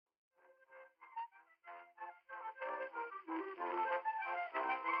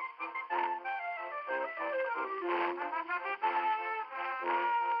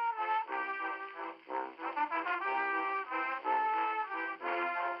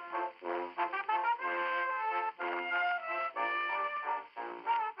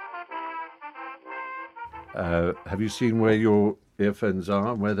Have you seen where your earphones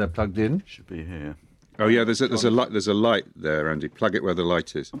are and where they're plugged in? Should be here. Oh yeah, there's a light there, Andy. Plug it where the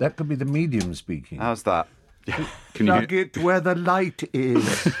light is. That could be the medium speaking. How's that? Can you Plug it where the light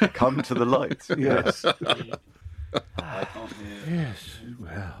is. Come to the light. Yes. I can't hear. Yes,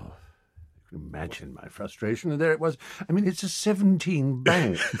 well, you can imagine my frustration. And there it was. I mean, it's a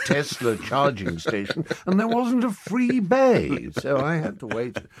 17-bank Tesla charging station, and there wasn't a free bay. So I had to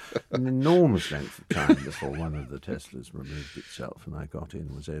wait an enormous length of time before one of the Teslas removed itself, and I got in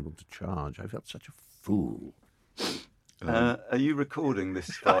and was able to charge. I felt such a fool. Are you recording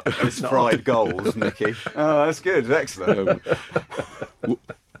this fried goals, Nicky? Oh, that's good. Excellent.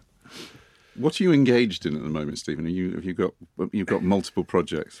 What are you engaged in at the moment, Stephen? You've got multiple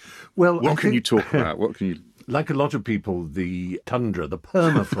projects. Well, what can you talk about? What can you? Like a lot of people, the tundra, the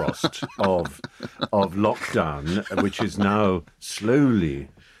permafrost of lockdown, which is now slowly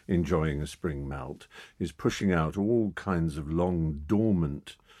enjoying a spring melt, is pushing out all kinds of long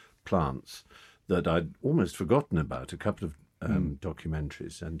dormant plants that I'd almost forgotten about, a couple of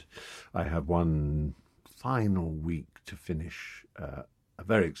documentaries. And I have one final week to finish a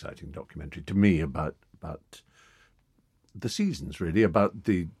very exciting documentary to me about the seasons, really, about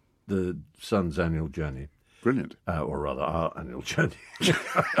the sun's annual journey. Brilliant. Or rather, our annual journey.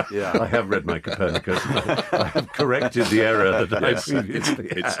 Yeah. I have read my Copernicus. I have corrected the error that I previously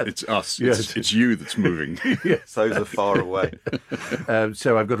had. It's us. Yes. It's you that's moving. Yes. Those are far away.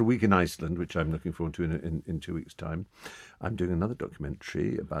 So I've got a week in Iceland, which I'm looking forward to in 2 weeks' time. I'm doing another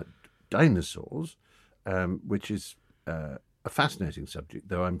documentary about dinosaurs, which is a fascinating subject,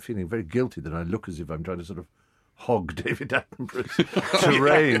 though I'm feeling very guilty that I look as if I'm trying to sort of hog David Attenborough's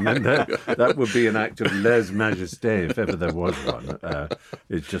terrain, and that would be an act of lèse-majesté if ever there was one.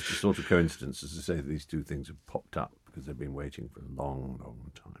 It's just a sort of coincidence, as I say, that these two things have popped up because they've been waiting for a long,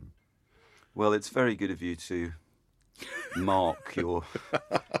 long time. Well, it's very good of you to mark your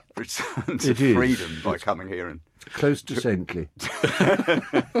return to It is. freedom by coming here and Close to saintly.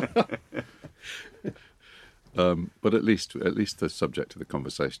 But at least the subject of the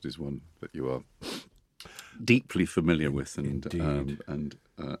conversation is one that you are deeply familiar with and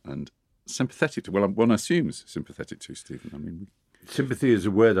sympathetic to. Well, one assumes sympathetic to, Stephen. I mean, sympathy is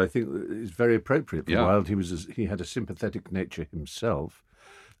a word I think is very appropriate for Yeah. Wilde. He had a sympathetic nature himself,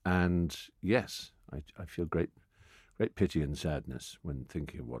 and yes, I feel great pity and sadness when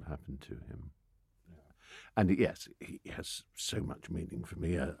thinking of what happened to him. And yes, he has so much meaning for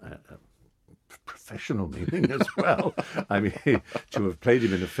me. A professional meaning as well. I mean, to have played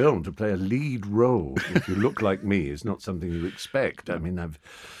him in a film, to play a lead role, if you look like me, is not something you expect. I mean, I've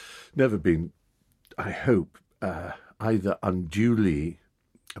never been, I hope, either unduly,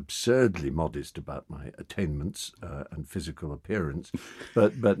 absurdly modest about my attainments and physical appearance,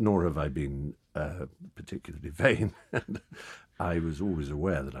 but nor have I been particularly vain. And I was always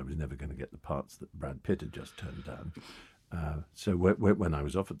aware that I was never going to get the parts that Brad Pitt had just turned down. So when I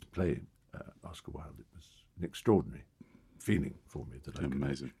was offered to play Oscar Wilde, it was an extraordinary feeling for me.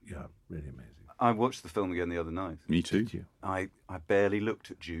 Amazing. Yeah, really amazing. I watched the film again the other night. Me too. Did you? I barely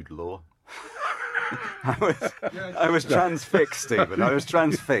looked at Jude Law. I was transfixed, Stephen. I was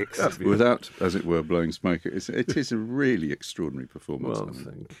transfixed. Without, as it were, blowing smoke. It is a really extraordinary performance. Well,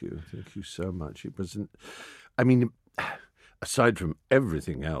 thank you so much. It wasn't. I mean, aside from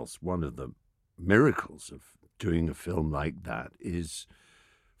everything else, one of the miracles of doing a film like that is,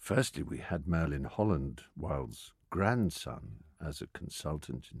 firstly, we had Merlin Holland, Wilde's grandson, as a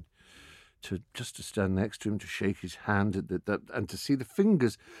consultant, and to stand next to him, to shake his hand, and to see the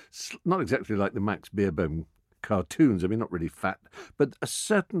fingers, not exactly like the Max Beerbohm cartoons, I mean, not really fat, but a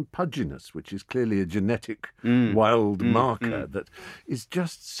certain pudginess, which is clearly a genetic Wilde marker that is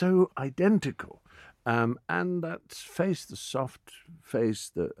just so identical. And that face, the soft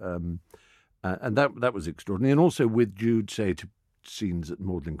face, and that was extraordinary. And also with Jude, say, to scenes at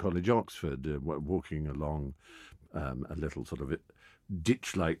Magdalen College, Oxford, walking along a little sort of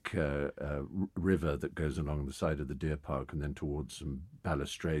ditch-like river that goes along the side of the deer park, and then towards some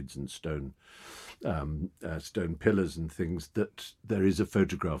balustrades and stone pillars and things, that there is a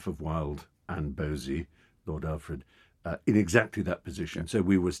photograph of Wilde and Bosie, Lord Alfred, in exactly that position. So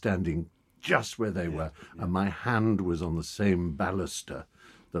we were standing just where they were, and my hand was on the same baluster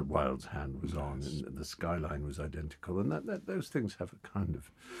that Wilde's hand was on, and the skyline was identical. And that those things have a kind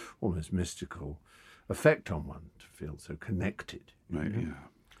of almost mystical effect on one, to feel so connected. Right, yeah.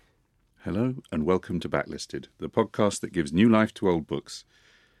 Hello and welcome to Backlisted, the podcast that gives new life to old books.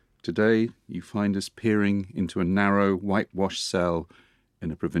 Today you find us peering into a narrow, whitewashed cell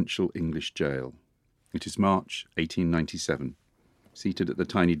in a provincial English jail. It is March 1897. Seated at the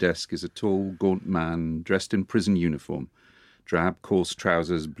tiny desk is a tall, gaunt man dressed in prison uniform. Drab, coarse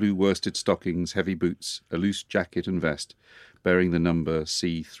trousers, blue worsted stockings, heavy boots, a loose jacket and vest, bearing the number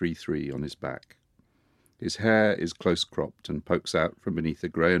C33 on his back. His hair is close cropped and pokes out from beneath a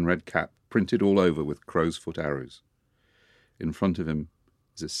grey and red cap printed all over with crow's foot arrows. In front of him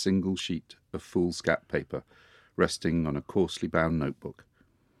is a single sheet of foolscap paper resting on a coarsely bound notebook.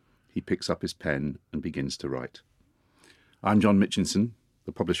 He picks up his pen and begins to write. I'm John Mitchinson,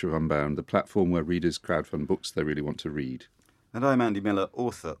 the publisher of Unbound, the platform where readers crowdfund books they really want to read. And I'm Andy Miller,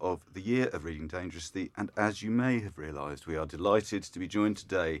 author of The Year of Reading Dangerously, and as you may have realised, we are delighted to be joined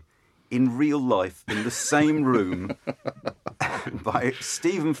today in real life, in the same room, by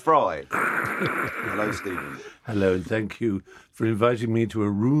Stephen Fry. Hello, Stephen. Hello, and thank you for inviting me to a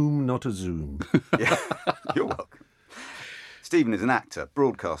room, not a Zoom. Yeah, you're welcome. Stephen is an actor,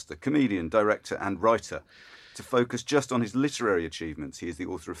 broadcaster, comedian, director and writer. To focus just on his literary achievements, he is the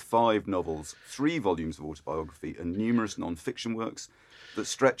author of 5 novels, 3 volumes of autobiography and numerous non-fiction works that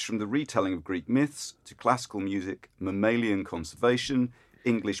stretch from the retelling of Greek myths to classical music, mammalian conservation,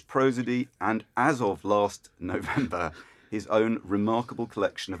 English prosody, and as of last November, his own remarkable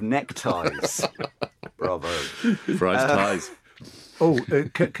collection of neckties. Bravo. Fry's ties. Oh,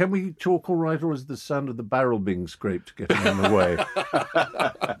 can we talk all right, or is the sound of the barrel being scraped getting in the way?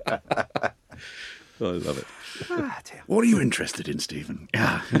 I love it. What are you interested in, Stephen?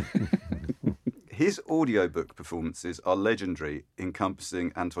 Yeah. His audiobook performances are legendary,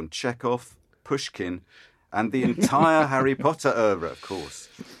 encompassing Anton Chekhov, Pushkin, and the entire Harry Potter oeuvre, of course.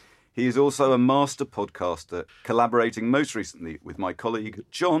 He is also a master podcaster, collaborating most recently with my colleague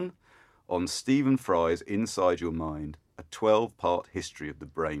John on Stephen Fry's Inside Your Mind, a 12-part history of the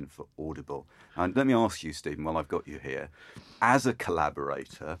brain for Audible. And let me ask you, Stephen, while I've got you here, as a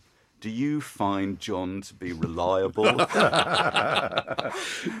collaborator, do you find John to be reliable?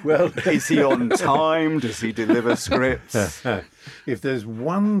 Well, is he on time? Does he deliver scripts? If there's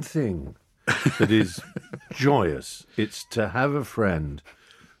one thing that is joyous, it's to have a friend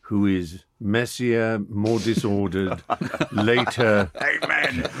who is messier, more disordered, later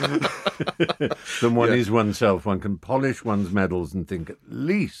Amen. than one is oneself. One can polish one's medals and think, at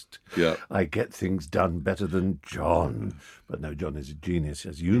least I get things done better than John. But no, John is a genius,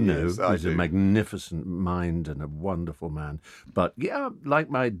 as you know. He's a magnificent mind and a wonderful man. But yeah, like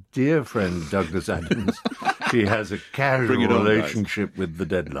my dear friend Douglas Adams, he has a casual relationship with the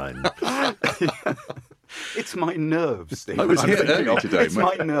deadline. It's my nerves, Steve. I was here early today. It's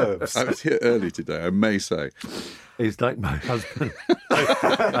my nerves. I was here early today, I may say. He's like my husband,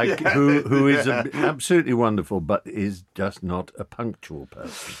 who is absolutely wonderful, but is just not a punctual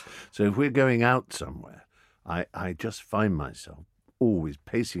person. So if we're going out somewhere, I just find myself always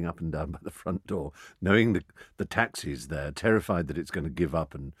pacing up and down by the front door, knowing the taxi's there, terrified that it's going to give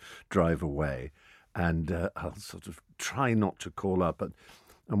up and drive away. And I'll sort of try not to call up.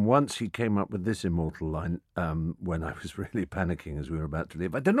 And once he came up with this immortal line when I was really panicking as we were about to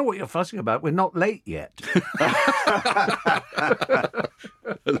leave. I don't know what you're fussing about. We're not late yet. I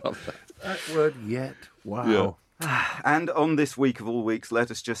love that. That word yet. Wow. Yeah. And on this week of all weeks, let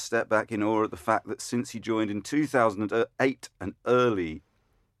us just step back in awe at the fact that since he joined in 2008, an early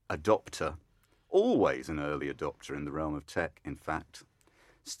adopter, always an early adopter in the realm of tech, in fact,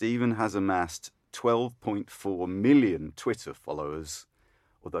 Stephen has amassed 12.4 million Twitter followers.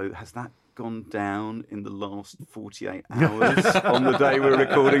 Although, has that gone down in the last 48 hours on the day we're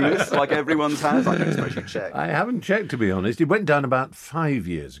recording this, like everyone's has? I don't suppose you checked. I haven't checked, to be honest. It went down about 5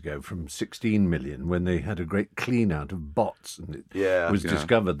 years ago from 16 million when they had a great clean out of bots. And it was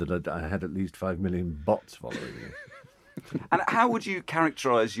discovered that I had at least 5 million bots following me. And how would you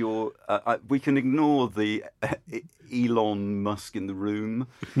characterise your... we can ignore the Elon Musk in the room.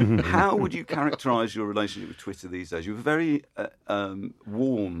 How would you characterise your relationship with Twitter these days? You were very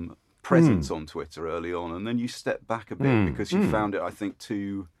warm presence on Twitter early on, and then you stepped back a bit because you found it, I think,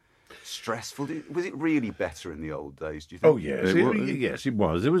 too stressful. Was it really better in the old days, do you think? Oh, yes. Yes, it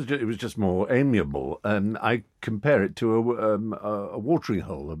was. It was just more amiable. I compare it to a watering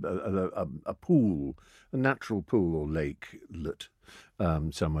hole, a pool, a natural pool or lakelet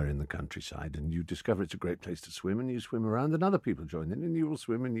somewhere in the countryside, and you discover it's a great place to swim, and you swim around, and other people join in, and you all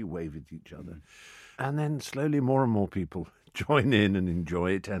swim, and you wave at each other. And then slowly more and more people join in and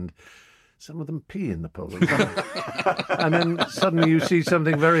enjoy it, and some of them pee in the pool. And then suddenly you see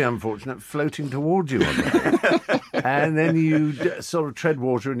something very unfortunate floating towards you on there. And then you sort of tread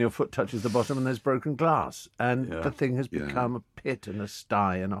water and your foot touches the bottom and there's broken glass. And the thing has become a pit and a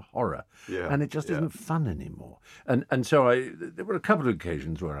sty and a horror. Yeah. And it just isn't fun anymore. And so there were a couple of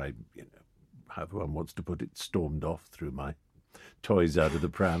occasions where I, however one wants to put it, stormed off through my toys out of the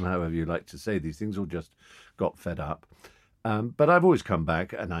pram, however you like to say these things, or just got fed up. But I've always come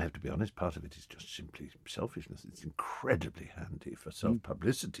back, and I have to be honest, part of it is just simply selfishness. It's incredibly handy for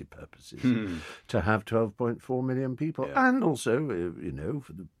self-publicity purposes to have 12.4 million people. Yeah. And also,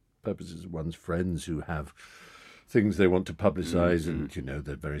 for the purposes of one's friends who have things they want to publicise and,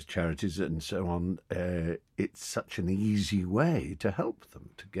 their various charities and so on. It's such an easy way to help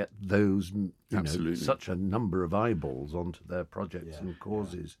them, to get those, such a number of eyeballs onto their projects and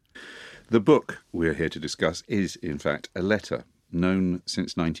causes. The book we're here to discuss is, in fact, a letter known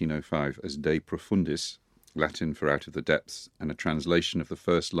since 1905 as De Profundis, Latin for out of the depths, and a translation of the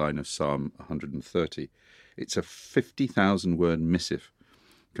first line of Psalm 130. It's a 50,000-word missive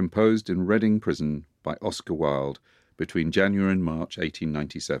composed in Reading Prison by Oscar Wilde between January and March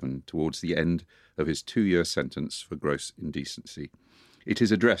 1897, towards the end of his 2-year sentence for gross indecency. It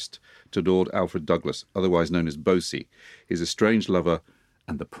is addressed to Lord Alfred Douglas, otherwise known as Bosie, his estranged lover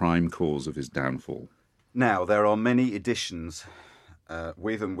and the prime cause of his downfall. Now, there are many editions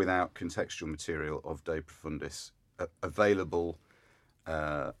with and without contextual material of De Profundis available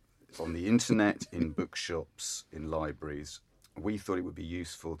on the internet, in bookshops, in libraries. We thought it would be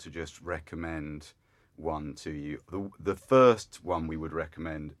useful to just recommend one to you. The first one we would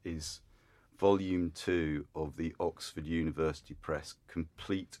recommend is Volume 2 of the Oxford University Press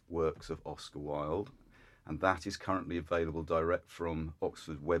Complete Works of Oscar Wilde, and that is currently available direct from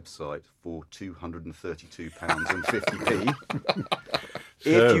Oxford's website for £232.50p.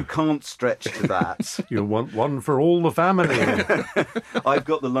 If you can't stretch to that... You'll want one for all the family. I've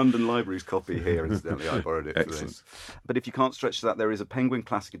got the London Library's copy here, incidentally. I borrowed it for this. But if you can't stretch to that, there is a Penguin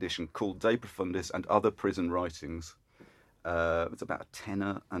Classic edition called De Profundis and Other Prison Writings. It's about a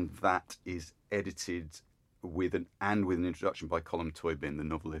tenner, and that is edited with an introduction by Colm Toybin, the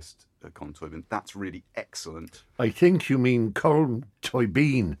novelist Colm Toybin. That's really excellent. I think you mean Colm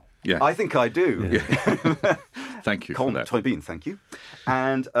Toybin. Yeah, I think I do. Yeah. Thank you for that. Toybin, thank you.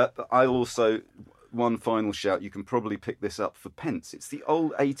 And I also, one final shout, you can probably pick this up for pence. It's the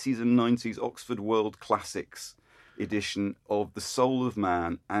old 80s and 90s Oxford World Classics edition of The Soul of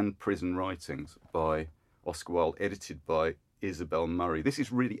Man and Prison Writings by Oscar Wilde, edited by Isabel Murray. This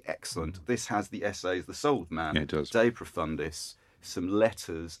is really excellent. This has the essays The Soul of Man, it does. De Profundis, some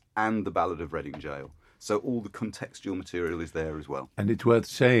letters, and the Ballad of Reading Gaol. So all the contextual material is there as well. And it's worth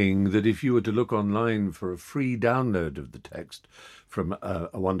saying that if you were to look online for a free download of the text from a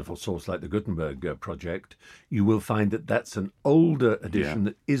wonderful source like the Gutenberg Project, you will find that that's an older edition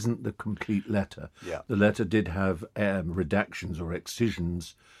that isn't the complete letter. Yeah. The letter did have redactions or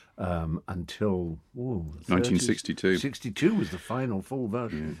excisions until 1962. 62 was the final full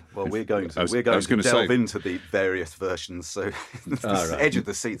version. Yeah. Well, we're going to delve into the various versions, so edge of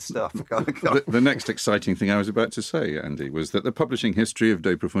the seat stuff. The next exciting thing I was about to say, Andy, was that the publishing history of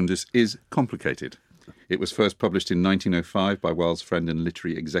De Profundis is complicated. It was first published in 1905 by Wilde's friend and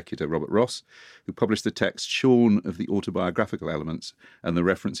literary executor Robert Ross, who published the text shorn of the autobiographical elements and the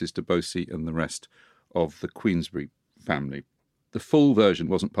references to Bosie and the rest of the Queensberry family. The full version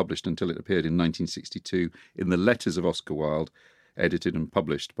wasn't published until it appeared in 1962 in the Letters of Oscar Wilde, edited and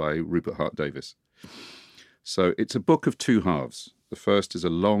published by Rupert Hart-Davis. So it's a book of two halves. The first is a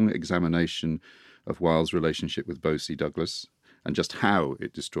long examination of Wilde's relationship with Bosie Douglas and just how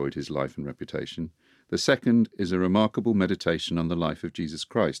it destroyed his life and reputation. The second is a remarkable meditation on the life of Jesus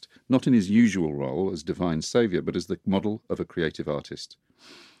Christ, not in his usual role as divine saviour, but as the model of a creative artist.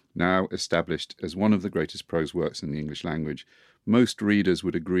 Now established as one of the greatest prose works in the English language, most readers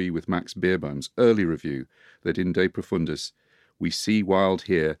would agree with Max Beerbohm's early review that in De Profundis we see Wilde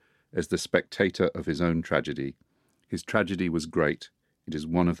here as the spectator of his own tragedy. His tragedy was great. It is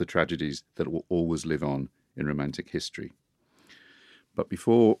one of the tragedies that will always live on in romantic history. But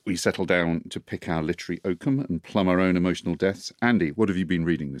before we settle down to pick our literary oakum and plumb our own emotional deaths, Andy, what have you been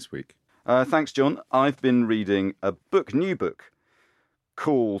reading this week? Thanks, John. I've been reading a new book,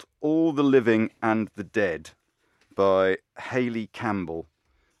 called All the Living and the Dead by Hayley Campbell.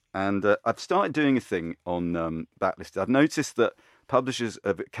 And I've started doing a thing on Backlisted. I've noticed that publishers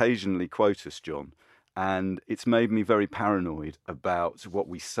have occasionally quote us, John, and it's made me very paranoid about what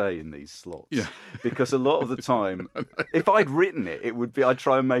we say in these slots. Yeah. Because a lot of the time, if I'd written it, I'd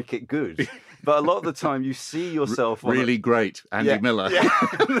try and make it good. But a lot of the time you see yourself... Really great, Andy Miller.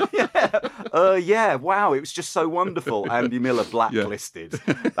 Yeah. Wow, it was just so wonderful. Andy Miller blacklisted.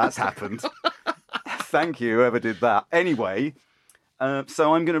 That's happened. Thank you, whoever did that. Anyway,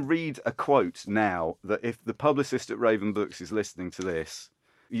 so I'm going to read a quote now that if the publicist at Raven Books is listening to this,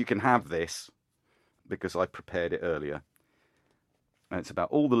 you can have this, because I prepared it earlier. and it's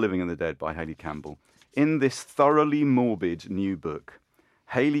about all the living and the dead by Hayley Campbell. In this thoroughly morbid new book,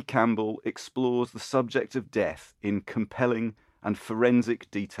 Hayley Campbell explores the subject of death in compelling and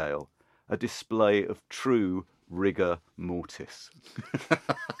forensic detail, a display of true rigor mortis.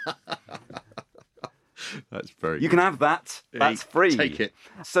 That's very You good. can have that. That's free. Take it.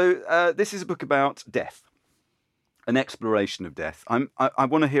 So this is a book about death, an exploration of death. I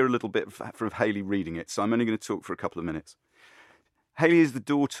want to hear a little bit from Hayley reading it, so I'm only going to talk for a couple of minutes. Hayley is the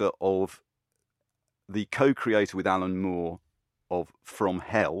daughter of the co-creator with Alan Moore of From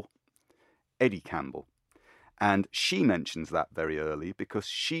Hell, Eddie Campbell. And she mentions that very early because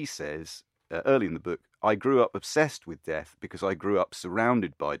she says, early in the book, I grew up obsessed with death because I grew up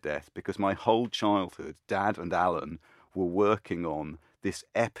surrounded by death because my whole childhood, Dad and Alan were working on this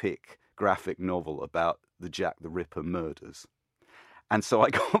epic graphic novel about the Jack the Ripper murders. And so I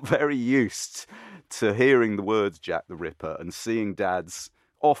got very used to hearing the words Jack the Ripper and seeing Dad's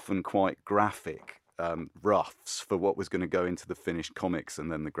often quite graphic roughs for what was going to go into the finished comics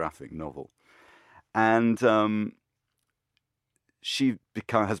and then the graphic novel. And she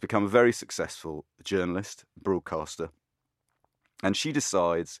has become a very successful journalist, broadcaster. And she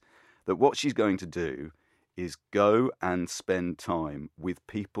decides that what she's going to do is go and spend time with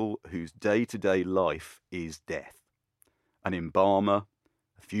people whose day-to-day life is death. An embalmer,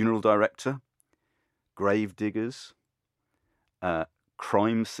 a funeral director, grave diggers,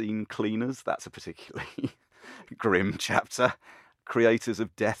 crime scene cleaners, that's a particularly grim chapter, creators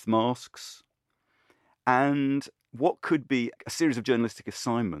of death masks, and what could be a series of journalistic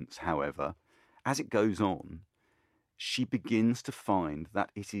assignments. However, as it goes on, she begins to find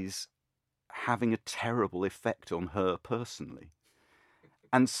that it is having a terrible effect on her personally.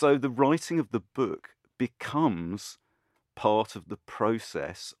 And so the writing of the book becomes part of the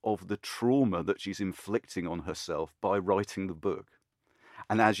process of the trauma that she's inflicting on herself by writing the book.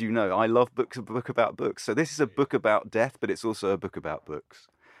 And as you know, I love books, a book about books. So this is a book about death, but it's also a book about books.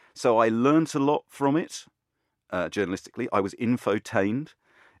 So I learnt a lot from it, journalistically. I was infotained.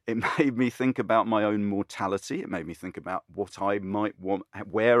 It made me think about my own mortality. It made me think about what I might want,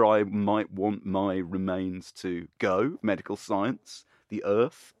 where I might want my remains to go. Medical science, the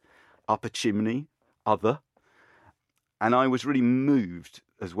earth, up a chimney, other. And I was really moved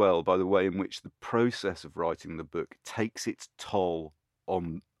as well by the way in which the process of writing the book takes its toll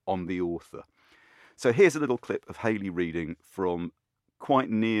on the author. So here's a little clip of Hayley reading from quite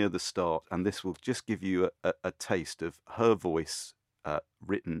near the start, and this will just give you a taste of her voice,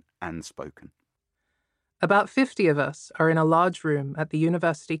 written and spoken. About 50 of us are in a large room at the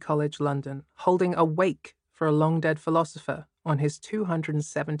University College London, holding a wake for a long-dead philosopher on his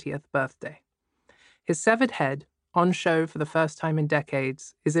 270th birthday. His severed head, on show for the first time in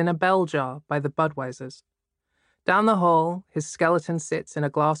decades, is in a bell jar by the Budweisers. Down the hall, his skeleton sits in a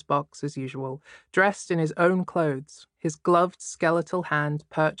glass box as usual, dressed in his own clothes, his gloved skeletal hand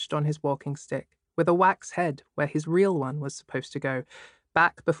perched on his walking stick, with a wax head where his real one was supposed to go,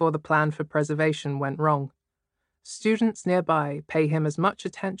 back before the plan for preservation went wrong. Students nearby pay him as much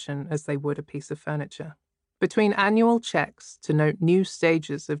attention as they would a piece of furniture. Between annual checks to note new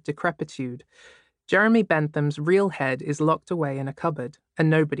stages of decrepitude, Jeremy Bentham's real head is locked away in a cupboard, and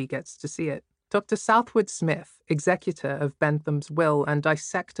nobody gets to see it. Dr. Southwood Smith, executor of Bentham's will and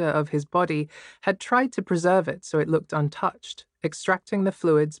dissector of his body, had tried to preserve it so it looked untouched, extracting the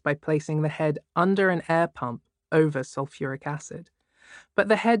fluids by placing the head under an air pump over sulfuric acid. But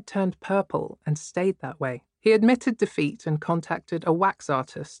the head turned purple and stayed that way. He admitted defeat and contacted a wax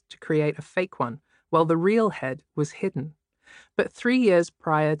artist to create a fake one, while the real head was hidden. But 3 years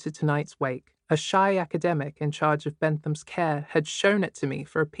prior to tonight's wake, a shy academic in charge of Bentham's care had shown it to me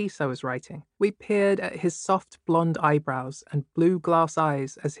for a piece I was writing. We peered at his soft blonde eyebrows and blue glass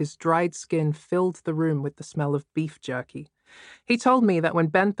eyes as his dried skin filled the room with the smell of beef jerky. He told me that when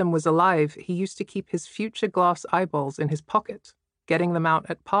Bentham was alive, he used to keep his future glass eyeballs in his pocket, getting them out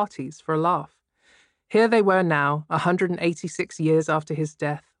at parties for a laugh. Here they were now, 186 years after his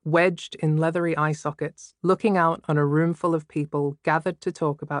death, wedged in leathery eye sockets, looking out on a room full of people gathered to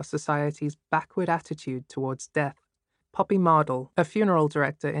talk about society's backward attitude towards death. Poppy Mardle, a funeral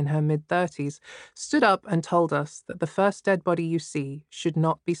director in her mid-30s, stood up and told us that the first dead body you see should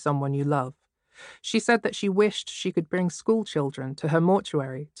not be someone you love. She said that she wished she could bring school children to her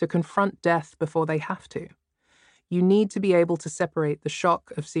mortuary to confront death before they have to. You need to be able to separate the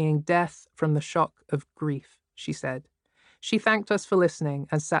shock of seeing death from the shock of grief, she said. She thanked us for listening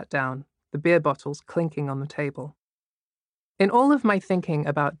and sat down, the beer bottles clinking on the table. In all of my thinking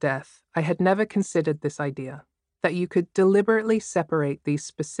about death, I had never considered this idea, that you could deliberately separate these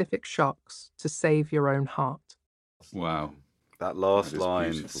specific shocks to save your own heart. Wow. That last That is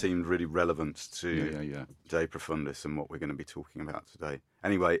line beautiful. seemed really relevant to Yeah. De Profundis and what we're going to be talking about today.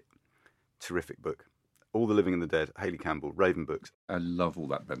 Anyway, terrific book. All the Living and the Dead, Hayley Campbell, Raven Books. I love all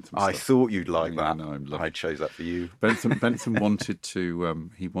that Bentham I stuff. thought you'd like Yeah, that. no, I'm loving I chose that for you. Bentham wanted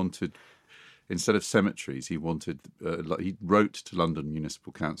to. He wanted, instead of cemeteries, he wanted. He wrote to London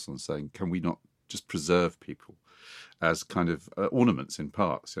Municipal Council and saying, "Can we not just preserve people as kind of ornaments in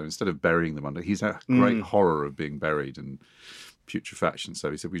parks? So instead of burying them under." He's a great horror of being buried and putrefaction.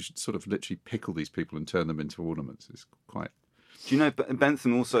 So he said we should sort of literally pickle these people and turn them into ornaments. It's quite. Do you know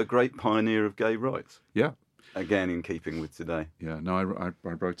Bentham also a great pioneer of gay rights? Yeah. Again, in keeping with today. Yeah, no, I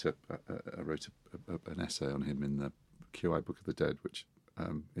wrote an essay on him in the QI Book of the Dead, which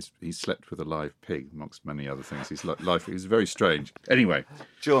he slept with a live pig, amongst many other things. His life is very strange. Anyway,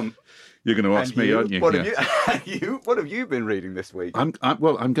 John, you're going to ask me, aren't you? What have you been reading this week?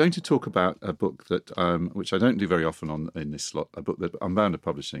 I'm going to talk about a book that which I don't do very often in this slot. A book that Unbound are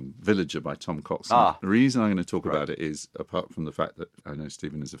publishing, Villager by Tom Coxon. The reason I'm going to talk about it is, apart from the fact that I know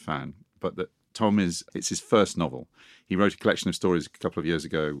Stephen is a fan, but that it's his first novel. He wrote a collection of stories a couple of years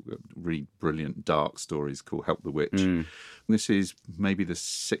ago, really brilliant, dark stories called Help the Witch. This is maybe the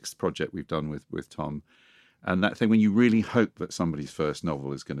 6th project we've done with Tom. And that thing when you really hope that somebody's first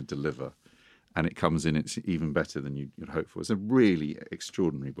novel is going to deliver and it comes in, it's even better than you'd hope for. It's a really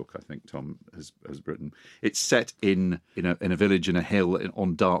extraordinary book, I think, Tom has written. It's set in a village in a hill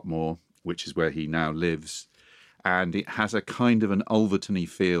on Dartmoor, which is where he now lives. And it has a kind of an Ulverton-y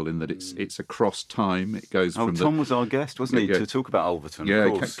feel in that it's across time. It goes from Tom was our guest, wasn't he, to talk about Ulverton? Yeah,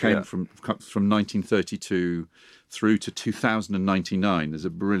 of course. It came from 1932 through to 2099. There's a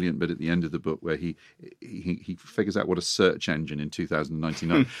brilliant bit at the end of the book where he figures out what a search engine in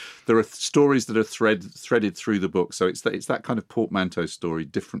 2099. There are stories that are threaded through the book, so it's that kind of portmanteau story.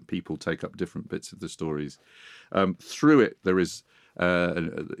 Different people take up different bits of the stories. Through it, there is.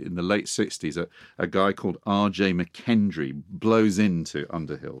 In the late 60s, a guy called R.J. McKendry blows into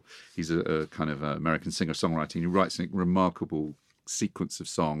Underhill. He's a kind of American singer-songwriter. He writes a remarkable sequence of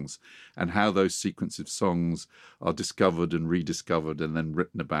songs, and how those sequence of songs are discovered and rediscovered and then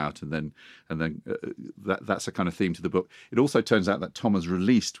written about, and then that's a kind of theme to the book. It also turns out that Tom has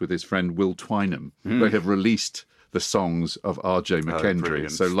released with his friend Will Twynham. They have released the songs of R.J.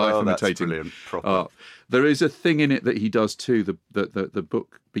 McKendry. So life imitating art. There is a thing in it that he does too. The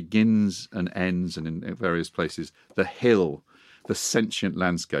book begins and ends, and in various places, the hill, the sentient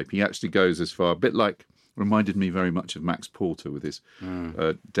landscape. He actually goes as far, a bit like, reminded me very much of Max Porter with his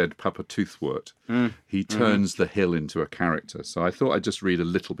Dead Papa Toothwort. He turns the hill into a character. So I thought I'd just read a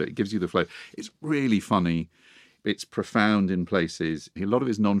little bit. It gives you the flavour. It's really funny. It's profound in places. A lot of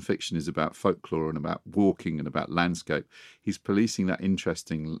his non-fiction is about folklore and about walking and about landscape. He's policing that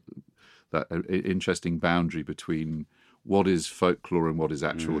interesting boundary between what is folklore and what is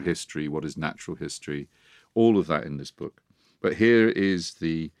actual history, what is natural history. All of that in this book. But here is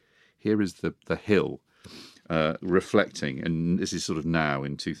the hill reflecting, and this is sort of now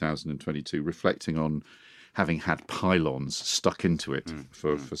in 2022, reflecting on having had pylons stuck into it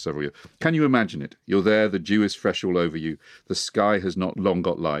for several years. Can you imagine it? You're there, the dew is fresh all over you, the sky has not long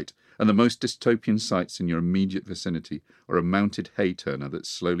got light, and the most dystopian sights in your immediate vicinity are a mounted hay-turner that's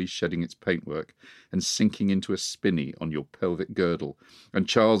slowly shedding its paintwork and sinking into a spinney on your pelvic girdle, and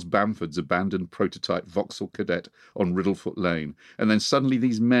Charles Bamford's abandoned prototype Vauxhall Cadet on Riddlefoot Lane, and then suddenly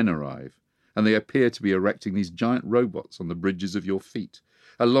these men arrive, and they appear to be erecting these giant robots on the bridges of your feet,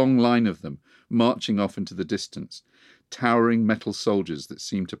 a long line of them, marching off into the distance, towering metal soldiers that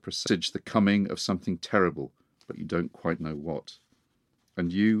seem to presage the coming of something terrible, but you don't quite know what.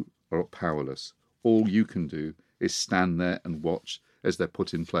 And you are powerless. All you can do is stand there and watch as they're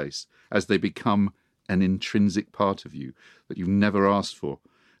put in place, as they become an intrinsic part of you that you've never asked for.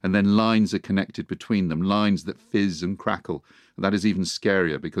 And then lines are connected between them, lines that fizz and crackle. And that is even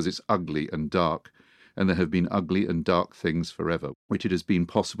scarier because it's ugly and dark. And there have been ugly and dark things forever, which it has been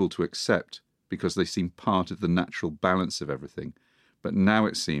possible to accept because they seem part of the natural balance of everything. But now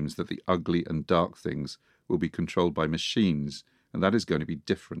it seems that the ugly and dark things will be controlled by machines, and that is going to be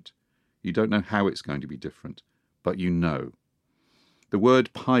different. You don't know how it's going to be different, but you know. The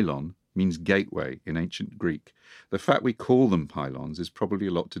word pylon means gateway in ancient Greek. The fact we call them pylons is probably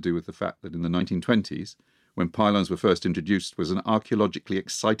a lot to do with the fact that in the 1920s, when pylons were first introduced, was an archaeologically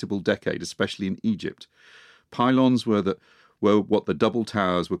excitable decade, especially in Egypt. Pylons were what the double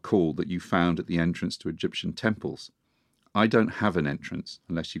towers were called that you found at the entrance to Egyptian temples. I don't have an entrance,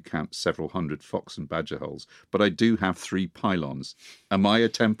 unless you count several hundred fox and badger holes, but I do have 3 pylons. Am I a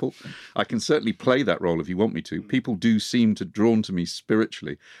temple? I can certainly play that role if you want me to. People do seem to drawn to me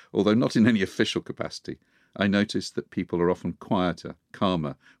spiritually, although not in any official capacity. I notice that people are often quieter,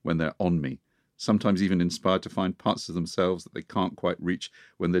 calmer when they're on me, sometimes even inspired to find parts of themselves that they can't quite reach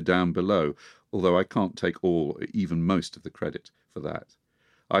when they're down below, although I can't take all or even most of the credit for that.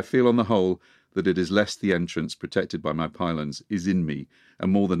 I feel on the whole that it is less the entrance protected by my pylons is in me,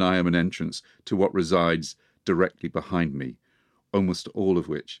 and more than I am an entrance to what resides directly behind me, almost all of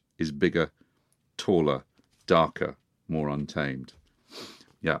which is bigger, taller, darker, more untamed.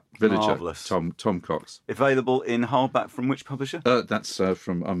 Yeah, Villager, Marvellous. Tom Cox. Available in hardback from which publisher? That's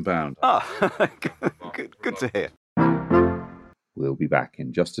from Unbound. Good to hear. We'll be back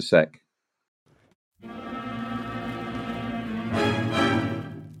in just a sec.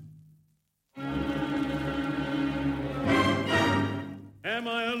 Am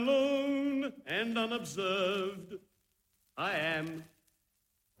I alone and unobserved? I am.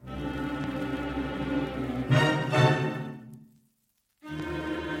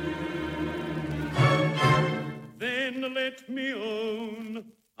 Then let me own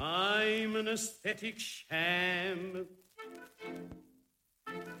I'm an aesthetic sham.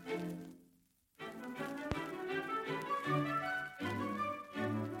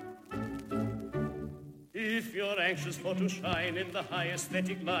 If you're anxious for to shine in the high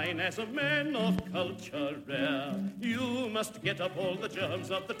aesthetic line as a man of culture rare, you must get up all the germs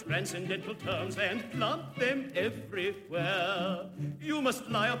of the transcendental terms and plant them everywhere. You must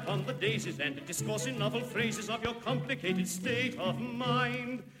lie upon the daisies and discourse in novel phrases of your complicated state of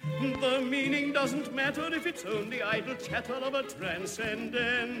mind. The meaning doesn't matter if it's only idle chatter of a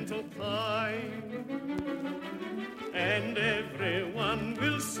transcendental kind. And everyone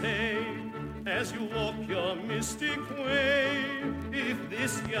will say, as you walk your mystic way, if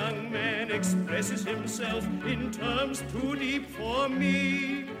this young man expresses himself in terms too deep for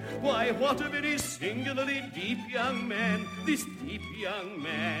me, why, what a very singularly deep young man this deep young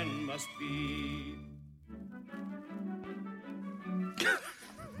man must be.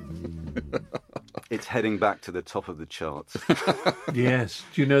 It's heading back to the top of the charts. Yes.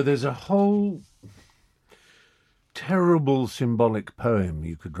 Do you know, there's a whole terrible symbolic poem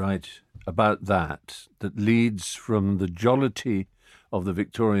you could write about that leads from the jollity of the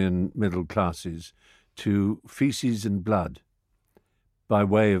Victorian middle classes to feces and blood by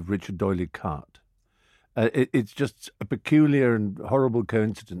way of Richard D'Oyley Carte. It's just a peculiar and horrible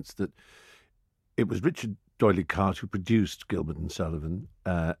coincidence that it was Richard D'Oyley Carte who produced Gilbert and Sullivan,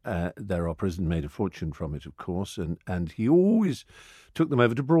 their operas, and made a fortune from it, of course, and he always took them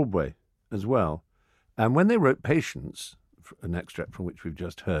over to Broadway as well. And when they wrote Patience, an extract from which we've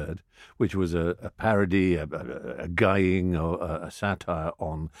just heard, which was a parody, a guying, or a satire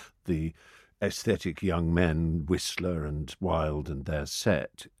on the aesthetic young men, Whistler and Wilde and their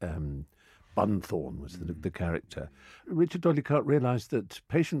set. Bunthorne was the character. Richard D'Oyley Carte realised that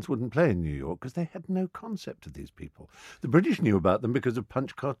Patience wouldn't play in New York because they had no concept of these people. The British knew about them because of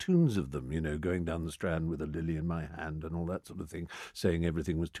Punch cartoons of them, you know, going down the Strand with a lily in my hand and all that sort of thing, saying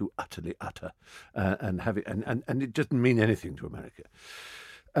everything was too utterly utter, and it didn't mean anything to America.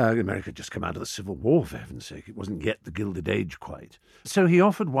 America had just come out of the Civil War, for heaven's sake. It wasn't yet the Gilded Age quite. So he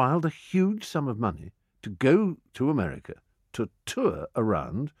offered Wilde a huge sum of money to go to America, to tour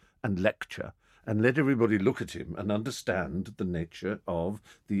around and lecture and let everybody look at him and understand the nature of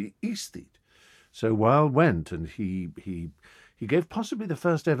the aesthete. So Wilde went, and he gave possibly the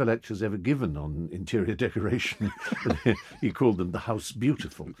first ever lectures ever given on interior decoration. He called them the House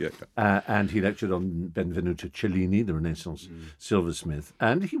Beautiful. Yeah. And he lectured on Benvenuto Cellini, the Renaissance silversmith.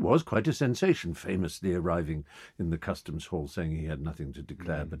 And he was quite a sensation, famously arriving in the customs hall saying he had nothing to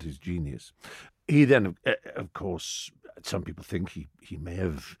declare but his genius. He then, of course, some people think he may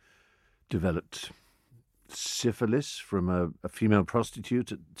have developed syphilis from a female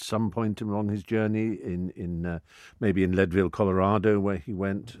prostitute at some point along his journey in maybe in Leadville, Colorado, where he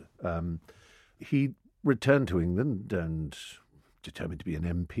went. He returned to England and determined to be an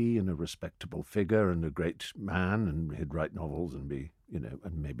MP and a respectable figure and a great man, and he'd write novels and be, you know,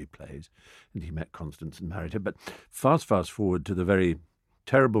 and maybe plays. And he met Constance and married her. But fast forward to the very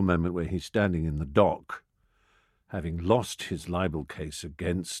terrible moment where he's standing in the dock, having lost his libel case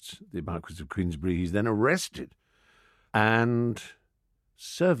against the Marquis of Queensberry. He's then arrested, and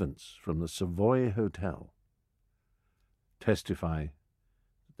servants from the Savoy Hotel testify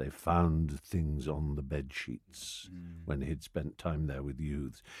that they found things on the bed sheets when he'd spent time there with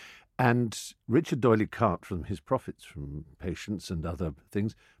youths. And Richard D'Oyley Carte, from his profits from Patience and other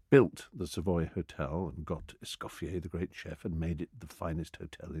things, built the Savoy Hotel and got Escoffier, the great chef, and made it the finest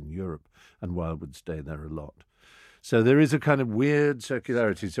hotel in Europe, and Wilde would stay there a lot. So there is a kind of weird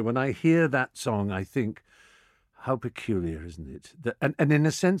circularity. So when I hear that song, I think, How peculiar, isn't it? And in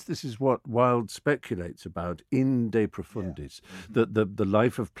a sense, this is what Wilde speculates about in De Profundis, that the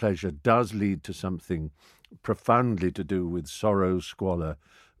life of pleasure does lead to something profoundly to do with sorrow, squalor,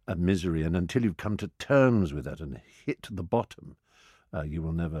 and misery. And until you come to terms with that and hit the bottom, you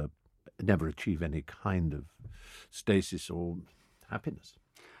will never achieve any kind of stasis or happiness.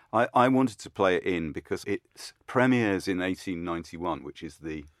 I wanted to play it in because it premieres in 1891, which is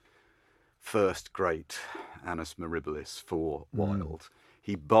the first great annus mirabilis for Wilde.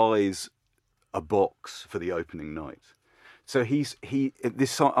 He buys a box for the opening night. So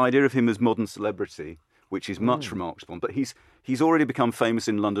this idea of him as modern celebrity, which is much remarked upon, but he's already become famous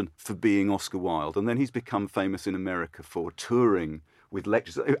in London for being Oscar Wilde, and then he's become famous in America for touring with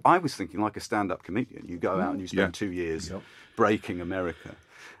lectures. I was thinking like a stand-up comedian. You go out and you spend 2 years breaking America.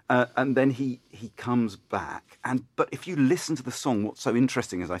 And then he comes back. But if you listen to the song, what's so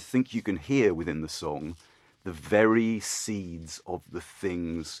interesting is I think you can hear within the song the very seeds of the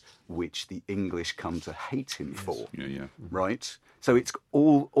things which the English come to hate him for. Yeah. Right? So it's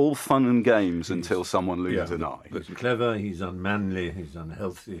all fun and games until someone loses an eye. He's clever, he's unmanly, he's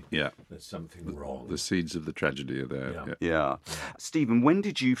unhealthy. Yeah. There's something wrong. The seeds of the tragedy are there. Yeah. Stephen, when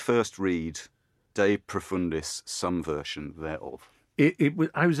did you first read De Profundis, some version thereof?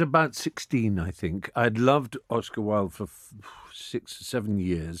 I was about 16, I think. I'd loved Oscar Wilde for 6 or 7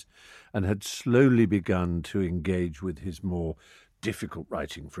 years and had slowly begun to engage with his more difficult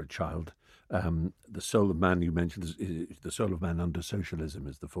writing for a child. The Soul of Man, you mentioned, The Soul of Man Under Socialism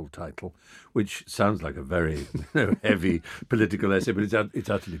is the full title, which sounds like a very heavy political essay, but it's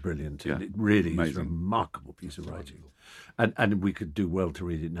utterly brilliant. Yeah. It really is a remarkable piece of writing. And we could do well to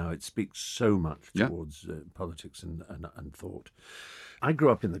read it now. It speaks so much towards politics and thought. I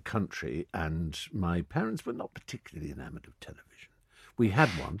grew up in the country, and my parents were not particularly enamoured of television. We had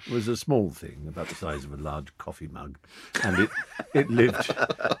one. It was a small thing, about the size of a large coffee mug, and it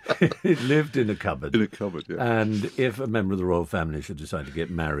lived in a cupboard. In a cupboard, yeah. And if a member of the royal family should decide to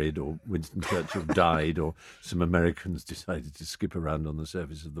get married, or Winston Churchill died, or some Americans decided to skip around on the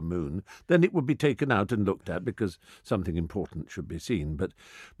surface of the moon, then it would be taken out and looked at because something important should be seen. But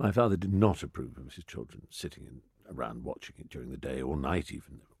my father did not approve of his children sitting around watching it during the day or night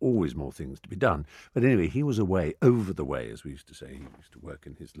even. Always more things to be done. But anyway, he was away, over the way, as we used to say. He used to work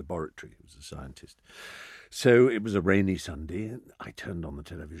in his laboratory. He was a scientist. So it was a rainy Sunday, and I turned on the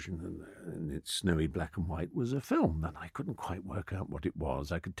television, and its snowy black and white was a film, and I couldn't quite work out what it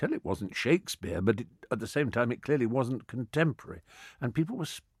was. I could tell it wasn't Shakespeare, but at the same time, it clearly wasn't contemporary. And people were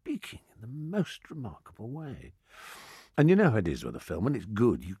speaking in the most remarkable way. And you know how it is with a film. When it's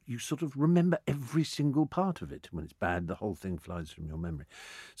good, you sort of remember every single part of it. When it's bad, the whole thing flies from your memory.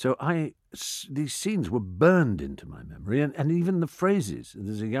 So these scenes were burned into my memory, and even the phrases.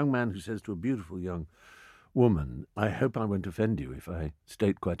 There's a young man who says to a beautiful young woman, "I hope I won't offend you if I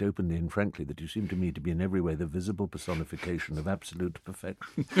state quite openly and frankly that you seem to me to be in every way the visible personification of absolute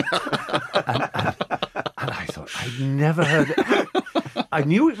perfection." and I thought, I'd never heard it. I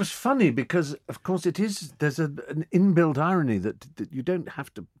knew it was funny because, of course, there's an inbuilt irony that you don't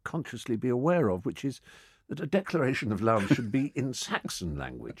have to consciously be aware of, which is that a declaration of love should be in Saxon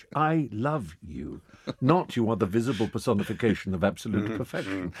language. I love you, not you are the visible personification of absolute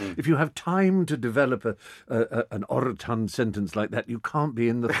perfection. If you have time to develop an orotund sentence like that, you can't be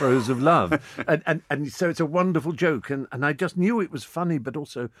in the throes of love. And so it's a wonderful joke, and I just knew it was funny, but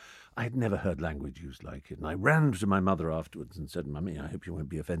also I had never heard language used like it. And I ran to my mother afterwards and said, "Mummy, I hope you won't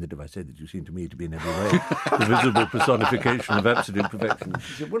be offended if I say that you seem to me to be in every way the visible personification of absolute perfection." And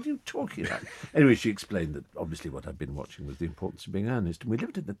she said, "What are you talking about?" Anyway, she explained that obviously what I'd been watching was the importance of being earnest. And we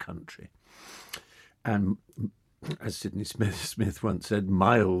lived in the country. And as Sidney Smith once said,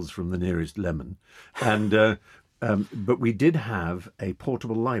 miles from the nearest lemon. And but we did have a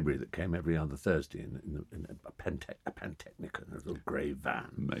portable library that came every other Thursday in a Pantechnica, a little grey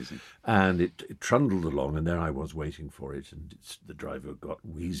van. Amazing. And it trundled along, and there I was waiting for it, and the driver got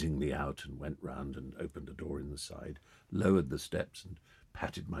wheezingly out and went round and opened a door in the side, lowered the steps and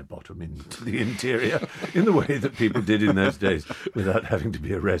patted my bottom into the interior in the way that people did in those days without having to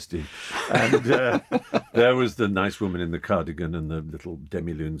be arrested. And there was the nice woman in the cardigan and the little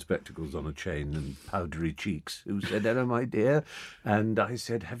demi-lune spectacles on a chain and powdery cheeks who said, "Hello, my dear." And I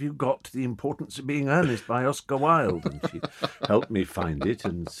said, "Have you got The Importance of Being Earnest by Oscar Wilde?" And she helped me find it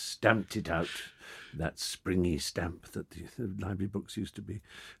and stamped it out, that springy stamp that the library books used to be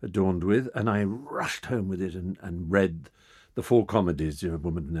adorned with. And I rushed home with it and read the four comedies: A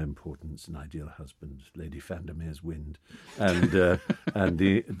Woman of No Importance, An Ideal Husband, Lady Vandermeer's Wind, and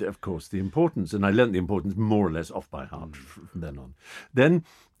of course The Importance. And I learnt The Importance more or less off by heart from then on. Then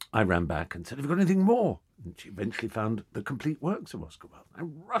I ran back and said, "Have you got anything more?" And she eventually found the complete works of Oscar Wilde. I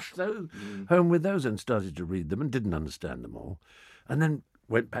rushed home with those and started to read them and didn't understand them all. And then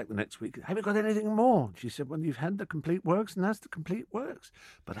went back the next week. Have you got anything more? She said, well, you've had the complete works, and that's the complete works.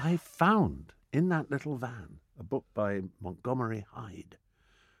 But I found in that little van a book by Montgomery Hyde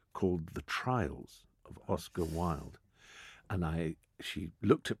called The Trials of Oscar Wilde. And she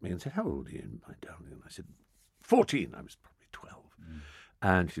looked at me and said, how old are you, my darling? And I said, 14. I was probably 12.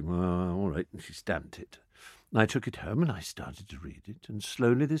 And she said, well, all right. And she stamped it. And I took it home and I started to read it, and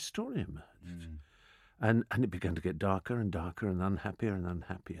slowly this story emerged. And it began to get darker and darker and unhappier and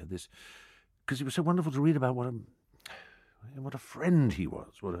unhappier. Because it was so wonderful to read about what a friend he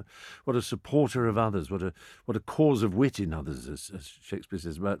was, what a supporter of others, what a cause of wit in others, as Shakespeare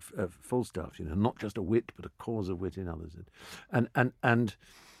says about Falstaff. Not just a wit, but a cause of wit in others. And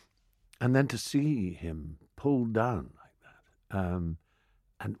then to see him pulled down like that.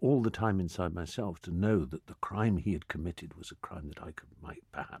 And all the time inside myself to know that the crime he had committed was a crime that I might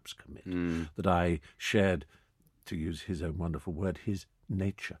perhaps commit, that I shared, to use his own wonderful word, his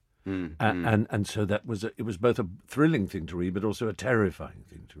nature. And so it was both a thrilling thing to read, but also a terrifying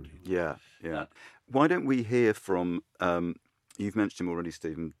thing to read. Yeah. Why don't we hear from, you've mentioned him already,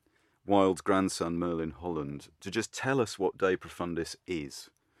 Stephen, Wilde's grandson, Merlin Holland, to just tell us what De Profundis is.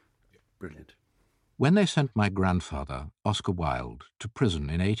 Brilliant. When they sent my grandfather, Oscar Wilde, to prison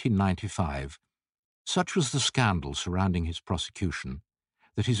in 1895, such was the scandal surrounding his prosecution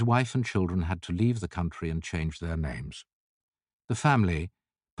that his wife and children had to leave the country and change their names. The family,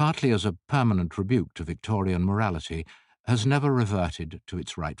 partly as a permanent rebuke to Victorian morality, has never reverted to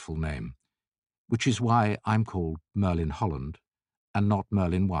its rightful name, which is why I'm called Merlin Holland and not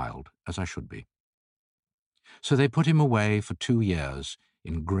Merlin Wilde, as I should be. So they put him away for 2 years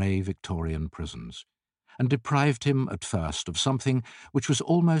in grey Victorian prisons, and deprived him at first of something which was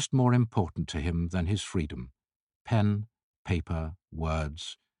almost more important to him than his freedom: pen, paper,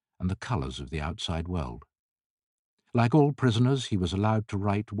 words, and the colours of the outside world. Like all prisoners, he was allowed to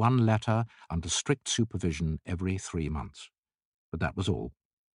write 1 letter under strict supervision every 3 months. But that was all.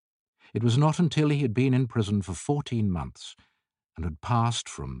 It was not until he had been in prison for 14 months and had passed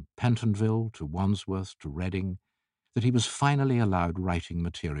from Pentonville to Wandsworth to Reading that he was finally allowed writing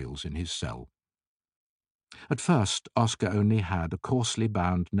materials in his cell. At first, Oscar only had a coarsely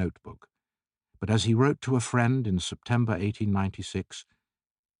bound notebook, but as he wrote to a friend in September 1896,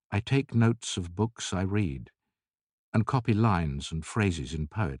 I take notes of books I read, and copy lines and phrases in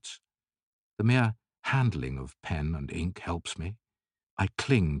poets. The mere handling of pen and ink helps me. I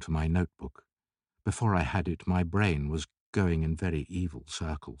cling to my notebook. Before I had it, my brain was going in very evil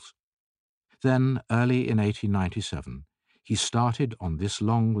circles. Then, early in 1897, he started on this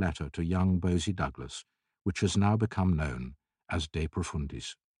long letter to young Bosie Douglas, which has now become known as De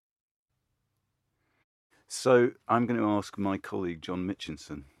Profundis. So I'm going to ask my colleague John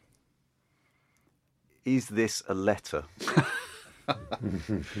Mitchinson, is this a letter?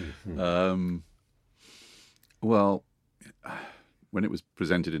 Well, when it was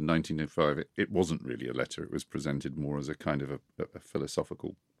presented in 1905, it wasn't really a letter. It was presented more as a kind of a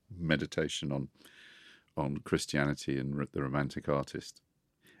philosophical meditation on Christianity and the Romantic artist.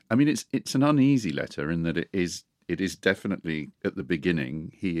 I mean, it's an uneasy letter in that it is definitely at the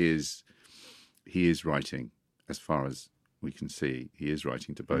beginning. He is writing, as far as we can see, he is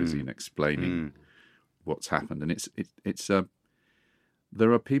writing to Bosie and explaining what's happened. And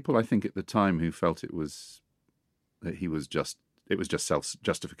there are people, I think, at the time who felt it was just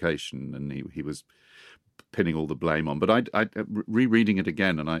self-justification, and he was pinning all the blame on. But I rereading it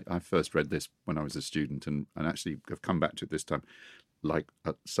again, and I first read this when I was a student, and actually have come back to it this time, like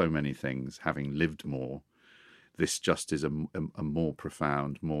so many things, having lived more, this just is a more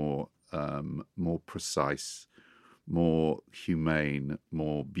profound, more precise, more humane,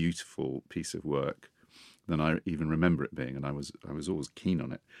 more beautiful piece of work than I even remember it being, and I was always keen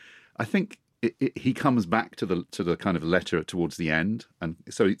on it. I think he comes back to the kind of letter towards the end, and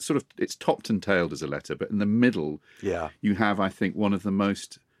so it's topped and tailed as a letter, but in the middle, you have, I think, one of the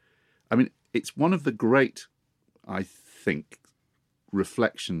most, I mean, it's one of the great, I think,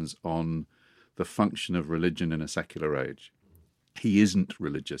 reflections on the function of religion in a secular age. He isn't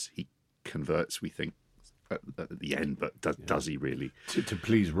religious. He converts, we think, at the end, but does he really? To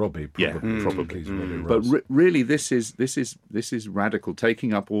please Robbie, probably. Probably. Please Robbie But Ross. really, this is radical.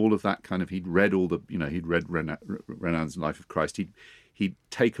 Taking up all of that kind of, he'd read Renan's Life of Christ. He'd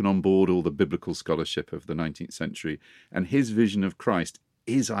taken on board all the biblical scholarship of the 19th century, and his vision of Christ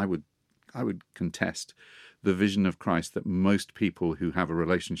is, I would contest, the vision of Christ that most people who have a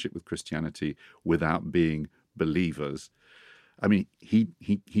relationship with Christianity without being believers I mean, he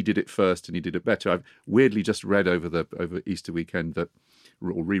did it first, and he did it better. I've weirdly just read over Easter weekend or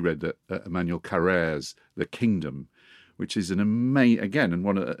reread Emmanuel Carrère's *The Kingdom*, which is an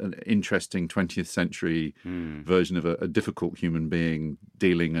interesting 20th century version of a difficult human being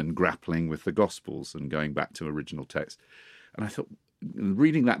dealing and grappling with the Gospels and going back to original text. And I thought,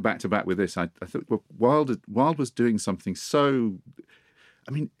 reading that back to back with this, I thought, well, Wilde was doing something so.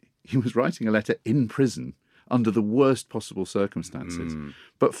 I mean, he was writing a letter in prison under the worst possible circumstances,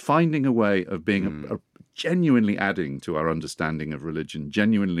 but finding a way of being genuinely adding to our understanding of religion,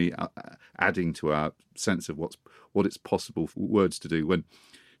 genuinely adding to our sense of what it's possible for words to do.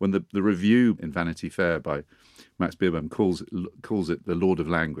 When the review in Vanity Fair by Max Beerbohm calls it the Lord of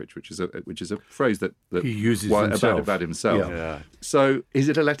Language, which is a phrase that he uses about himself. Yeah. So, is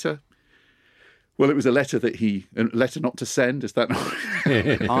it a letter? Well, it was a letter a letter not to send. Is that not?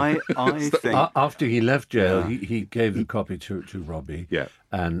 I think after he left jail, he gave the copy to Robbie. Yeah.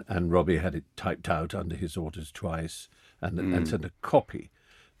 And Robbie had it typed out under his orders twice, and sent a copy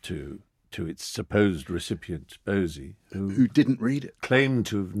to its supposed recipient, Bosie, who didn't read it, claimed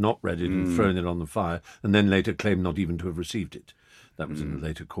to have not read it and thrown it on the fire, and then later claimed not even to have received it. That was in a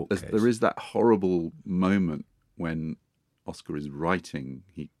later court case. There is that horrible moment when Oscar is writing.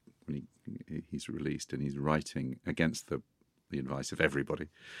 He's released, and he's writing against the advice of everybody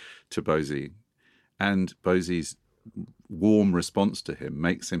to Bosie, and Bosie's warm response to him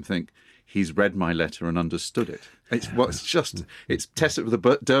makes him think he's read my letter and understood it. It's Tessa with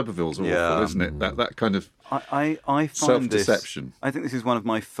the D'Urbervilles awful, isn't it? That kind of I find self-deception. I think this is one of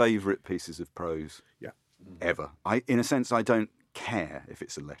my favourite pieces of prose ever. In a sense, I don't care if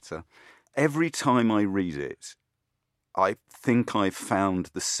it's a letter. Every time I read it, I think I've found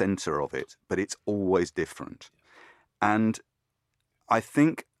the centre of it, but it's always different. And I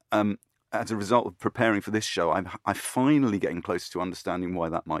think as a result of preparing for this show, I'm finally getting closer to understanding why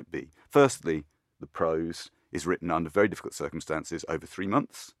that might be. Firstly, the prose is written under very difficult circumstances over 3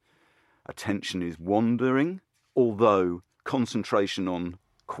 months. Attention is wandering, although concentration on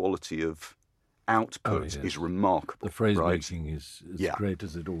quality of output is remarkable. The phrase making is as great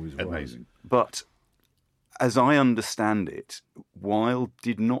as it always was. Amazing. But as I understand it, Wilde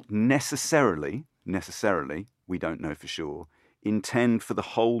did not necessarily, we don't know for sure, intend for the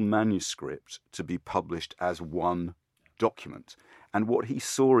whole manuscript to be published as one document. And what he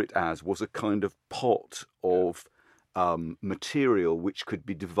saw it as was a kind of pot of material which could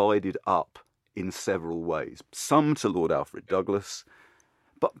be divided up in several ways. Some to Lord Alfred Douglas,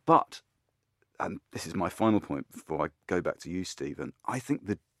 but and this is my final point before I go back to you, Stephen, I think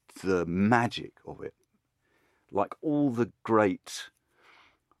the magic of it, like all the great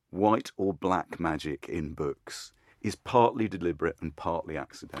white or black magic in books, is partly deliberate and partly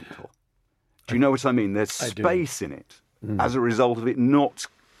accidental. Do you know what I mean? There's space in it as a result of it not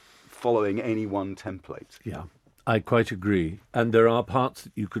following any one template. Yeah, I quite agree. And there are parts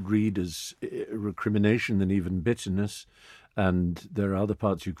that you could read as recrimination and even bitterness, and there are other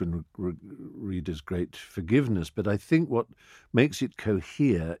parts you can read as great forgiveness. But I think what makes it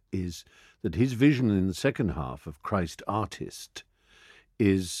cohere is that his vision in the second half of Christ Artist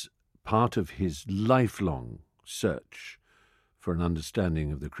is part of his lifelong search for an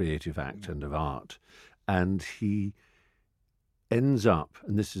understanding of the creative act and of art. And he ends up,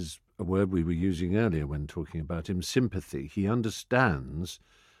 and this is a word we were using earlier when talking about him, sympathy. He understands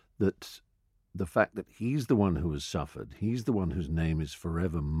that the fact that he's the one who has suffered, he's the one whose name is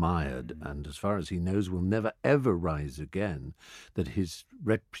forever mired, and as far as he knows will never ever rise again, that his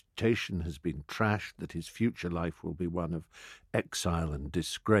reputation has been trashed, that his future life will be one of exile and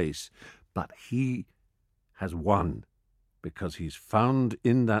disgrace, but he has won because he's found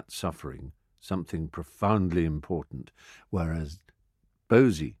in that suffering something profoundly important, whereas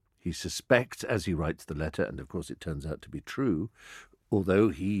Bosie, he suspects as he writes the letter, and of course it turns out to be true, although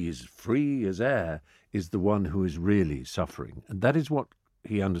he is free as air, is the one who is really suffering. And that is what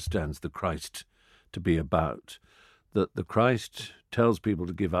he understands the Christ to be about, that the Christ tells people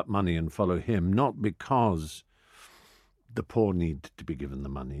to give up money and follow him, not because the poor need to be given the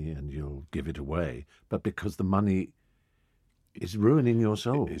money and you'll give it away, but because the money is ruining your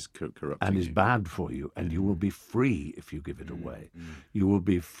soul. It is corrupting and is you. bad for you, and you will be free if you give it away. You will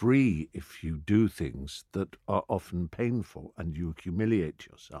be free if you do things that are often painful and you humiliate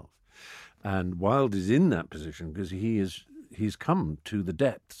yourself. And Wilde is in that position because he's come to the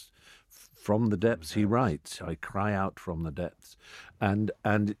depths. From the depths he writes, I cry out from the depths. And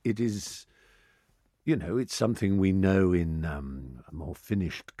it is, it's something we know in a more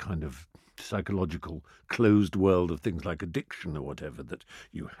finished kind of psychological closed world of things like addiction or whatever, that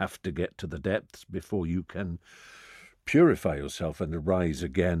you have to get to the depths before you can purify yourself and arise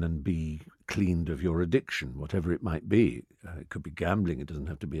again and be cleaned of your addiction, whatever it might be. It could be gambling. It doesn't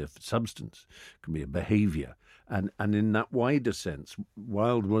have to be a substance. It can be a behaviour. And in that wider sense,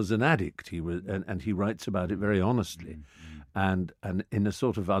 Wilde was an addict. He was, and he writes about it very honestly, and in a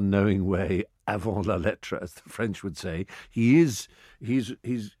sort of unknowing way, avant la lettre, as the French would say. He's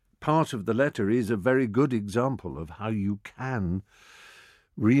part of the letter is a very good example of how you can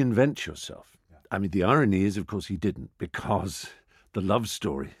reinvent yourself. I mean, the irony is, of course, he didn't, because the love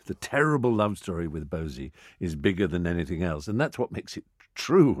story, the terrible love story with Bosie, is bigger than anything else. And that's what makes it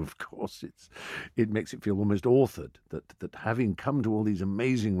true, of course. It makes it feel almost authored, that having come to all these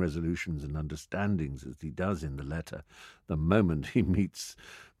amazing resolutions and understandings, as he does in the letter, the moment he meets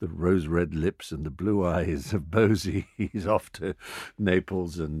the rose-red lips and the blue eyes of Bosie, he's off to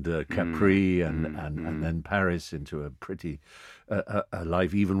Naples and Capri and then Paris, into a pretty a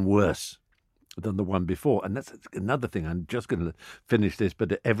life even worse than the one before. And that's another thing. I'm just going to finish this,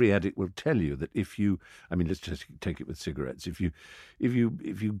 but every addict will tell you that if you, I mean, let's just take it with cigarettes. If you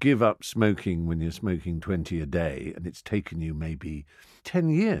give up smoking when you're smoking 20 a day, and it's taken you maybe 10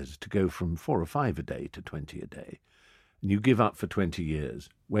 years to go from 4 or 5 a day to 20 a day, and you give up for 20 years,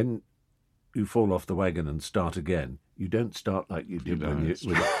 when you fall off the wagon and start again, you don't start like you did when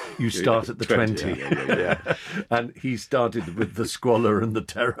you start at the 20. Yeah. And he started with the squalor and the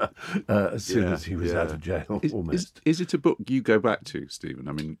terror as soon as he was out of jail, almost. Is it a book you go back to, Stephen?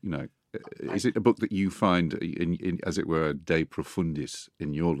 I mean, is it a book that you find, in as it were, a de profundis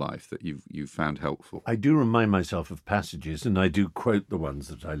in your life that you've found helpful? I do remind myself of passages, and I do quote the ones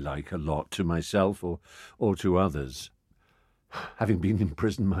that I like a lot to myself or to others. Having been in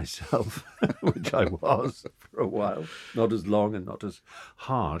prison myself, which I was for a while, not as long and not as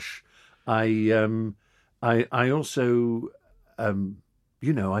harsh, I also,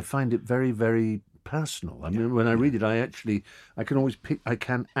 I find it very, very personal. I mean, when I read it, I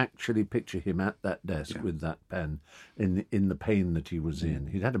can actually picture him at that desk with that pen in the pain that he was in.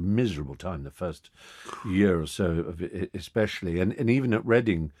 He'd had a miserable time the first year or so of it, especially, and even at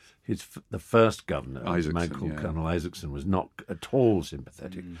Reading, the first governor, Colonel Isaacson, was not at all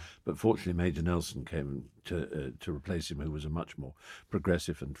sympathetic. But fortunately, Major Nelson came to replace him, who was a much more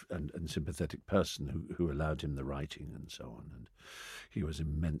progressive and sympathetic person who allowed him the writing and so on. And he was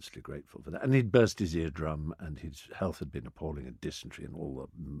immensely grateful for that. And he'd burst his eardrum, and his health had been appalling, and dysentery and all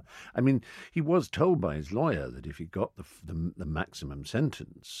the... I mean, he was told by his lawyer that if he got the maximum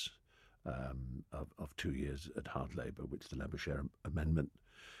sentence of 2 years at hard labour, which the Labouchere Amendment,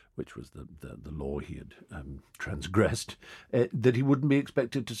 which was the law he had transgressed, that he wouldn't be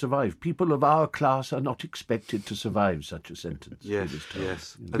expected to survive. People of our class are not expected to survive such a sentence.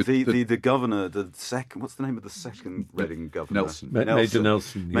 Yes. The governor, what's the name of the second Reading governor? Nelson. Major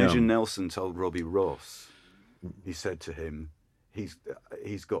Nelson. Major Nelson told Robbie Ross, he said to him, he's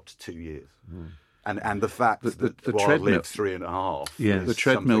got 2 years. And the fact that Wilde lived 3.5. Yeah, the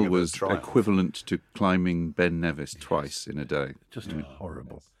treadmill was equivalent to climbing Ben Nevis twice in a day. Just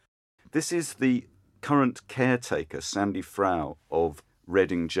horrible. This is the current caretaker, Sandy Frau, of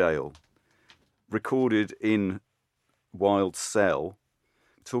Reading Jail, recorded in Wilde's cell,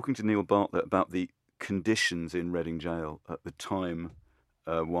 talking to Neil Bartlett about the conditions in Reading Jail at the time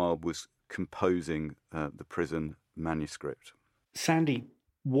Wilde was composing the prison manuscript. Sandy,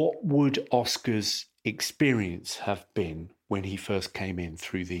 what would Oscar's experience have been when he first came in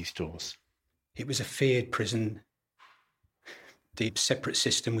through these doors? It was a feared prison. The separate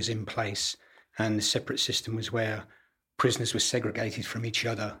system was in place, and the separate system was where prisoners were segregated from each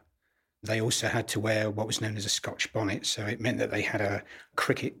other. They also had to wear what was known as a Scotch bonnet, so it meant that they had a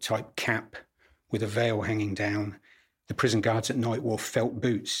cricket-type cap with a veil hanging down. The prison guards at night wore felt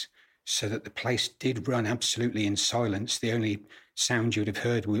boots, so that the place did run absolutely in silence. The only sound you would have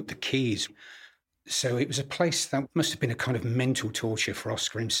heard were the keys. So it was a place that must have been a kind of mental torture for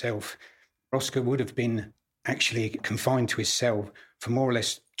Oscar himself. Oscar would have been actually confined to his cell for more or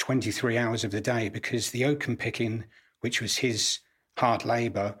less 23 hours of the day, because the oakum picking, which was his hard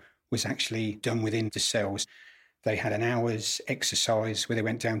labour, was actually done within the cells. They had an hour's exercise where they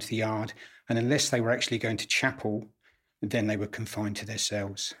went down to the yard, and unless they were actually going to chapel, then they were confined to their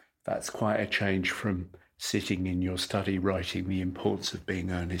cells. That's quite a change from sitting in your study writing The Importance of Being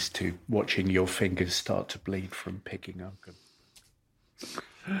Earnest to watching your fingers start to bleed from picking oakum.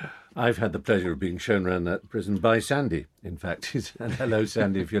 I've had the pleasure of being shown around that prison by Sandy, in fact. And hello,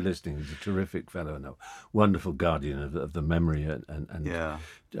 Sandy, if you're listening. He's a terrific fellow and a wonderful guardian of the memory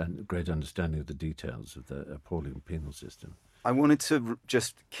and great understanding of the details of the appalling penal system. I wanted to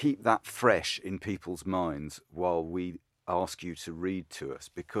just keep that fresh in people's minds while we ask you to read to us,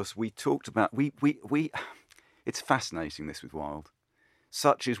 because we talked about... It's fascinating, this with Wilde.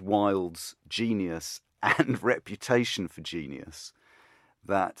 Such is Wilde's genius and reputation for genius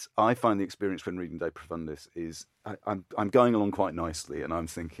that I find the experience when reading De Profundis is I'm going along quite nicely, and I'm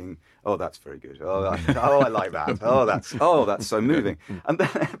thinking, oh, that's very good. I like that. Oh, that's so moving. And then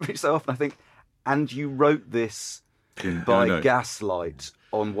every so often I think, and you wrote this by gaslight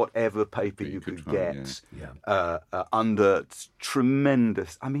on whatever paper you could get under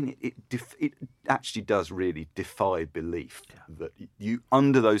tremendous. I mean, it actually does really defy belief that you,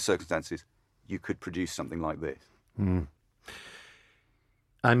 under those circumstances, you could produce something like this. Mm.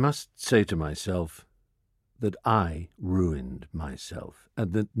 I must say to myself that I ruined myself,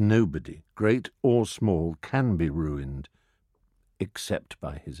 and that nobody, great or small, can be ruined except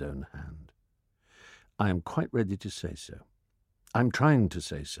by his own hand. I am quite ready to say so. I'm trying to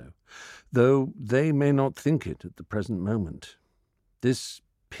say so, though they may not think it at the present moment. This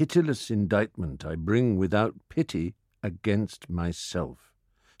pitiless indictment I bring without pity against myself.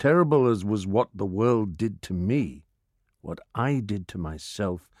 Terrible as was what the world did to me, what I did to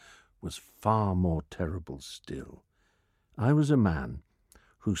myself was far more terrible still. I was a man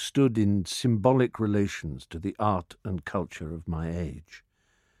who stood in symbolic relations to the art and culture of my age.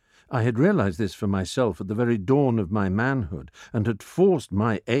 I had realized this for myself at the very dawn of my manhood, and had forced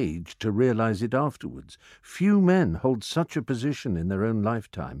my age to realize it afterwards. Few men hold such a position in their own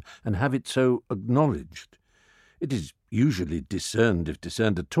lifetime, and have it so acknowledged. It is usually discerned, if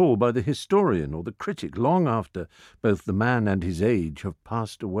discerned at all, by the historian or the critic long after both the man and his age have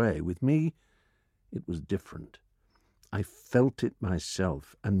passed away. With me, it was different. I felt it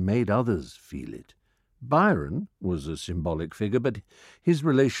myself and made others feel it. Byron was a symbolic figure, but his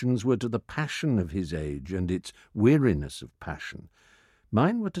relations were to the passion of his age and its weariness of passion.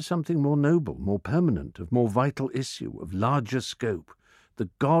 Mine were to something more noble, more permanent, of more vital issue, of larger scope. The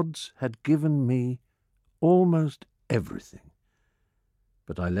gods had given me almost everything.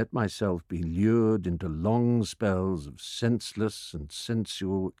 But I let myself be lured into long spells of senseless and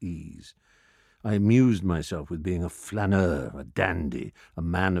sensual ease. I amused myself with being a flaneur, a dandy, a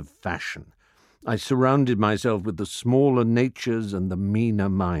man of fashion. I surrounded myself with the smaller natures and the meaner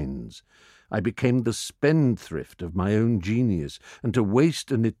minds. I became the spendthrift of my own genius, and to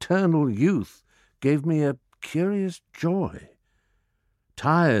waste an eternal youth gave me a curious joy.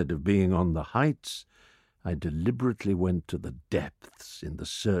 Tired of being on the heights, I deliberately went to the depths in the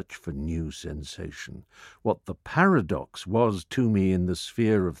search for new sensation. What the paradox was to me in the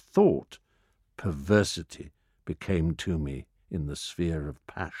sphere of thought, perversity became to me in the sphere of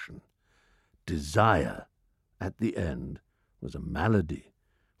passion. Desire, at the end, was a malady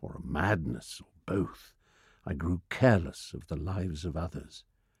or a madness or both. I grew careless of the lives of others.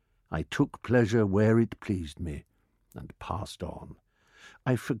 I took pleasure where it pleased me and passed on.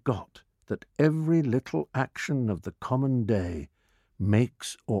 I forgot that every little action of the common day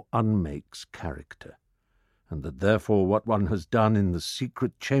makes or unmakes character, and that therefore what one has done in the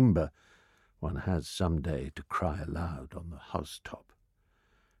secret chamber one has some day to cry aloud on the housetop.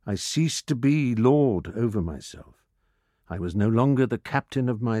 I ceased to be lord over myself. I was no longer the captain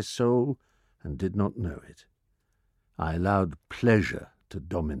of my soul, and did not know it. I allowed pleasure to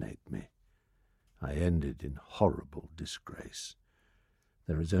dominate me. I ended in horrible disgrace.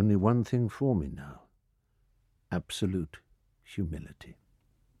 There is only one thing for me now: absolute humility.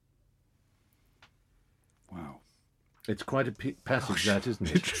 Wow. It's quite a passage, that,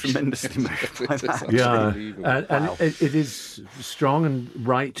 isn't it? Tremendously moved by that. Yeah, and it is strong and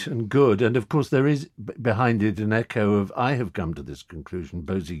right and good. And, of course, there is behind it an echo of, I have come to this conclusion,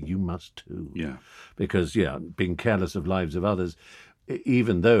 Bosie, you must too. Yeah. Because, being careless of lives of others,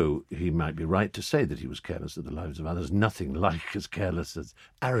 even though he might be right to say that he was careless of the lives of others, nothing like as careless, as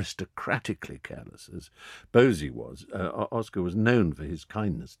aristocratically careless as Bosie was. Oscar was known for his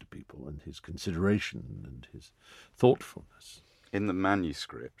kindness to people and his consideration and his thoughtfulness. In the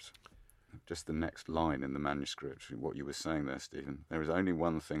manuscript, just the next line in the manuscript, what you were saying there, Stephen, there is only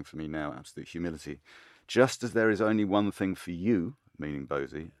one thing for me now, absolute humility. Just as there is only one thing for you, meaning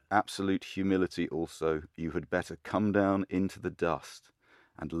Bosie, absolute humility also, you had better come down into the dust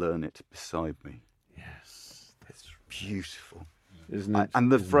and learn it beside me. Yes, that's beautiful. Isn't it?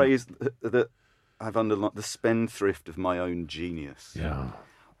 And the phrase that I've underlined, the spendthrift of my own genius. Yeah.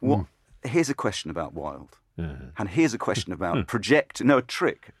 Here's a question about Wilde. Yeah. And here's a question about a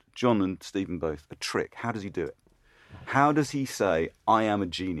trick. John and Stephen both, a trick. How does he do it? How does he say, I am a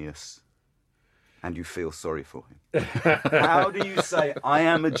genius, and you feel sorry for him? How do you say, I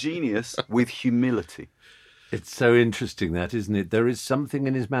am a genius, with humility? It's so interesting, that, isn't it? There is something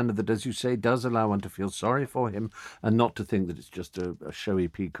in his manner that, as you say, does allow one to feel sorry for him and not to think that it's just a showy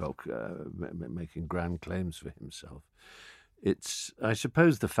peacock making grand claims for himself. It's, I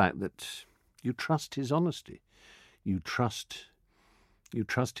suppose, the fact that you trust his honesty. You trust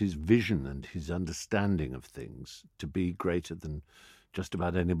his vision and his understanding of things to be greater than just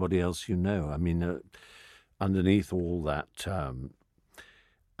about anybody else you know. I mean, underneath all that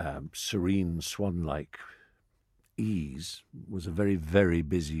serene, swan-like ease was a very, very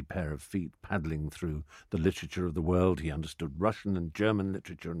busy pair of feet paddling through the literature of the world. He understood Russian and German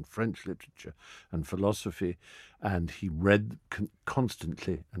literature and French literature and philosophy, and he read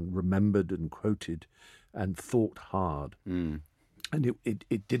constantly and remembered and quoted and thought hard. And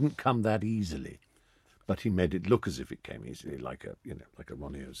it didn't come that easily, but he made it look as if it came easily, like a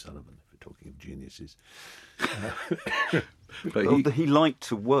Ronnie O'Sullivan, if we're talking of geniuses. But he liked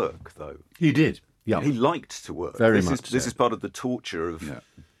to work, though. He did. Yeah, he liked to work. Very this much. This is part of the torture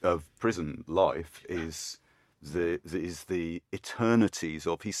of prison life. Is the eternities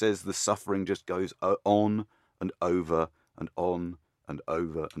of. He says the suffering just goes on and over and on and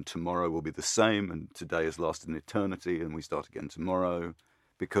over, and tomorrow will be the same, and today has lasted an eternity, and we start again tomorrow,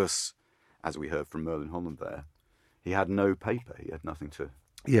 because, as we heard from Merlin Holland there, he had no paper. He had nothing to.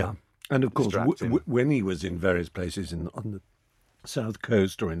 Yeah, and of course, when he was in various places on the South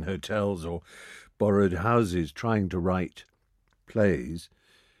Coast or in hotels or borrowed houses trying to write plays,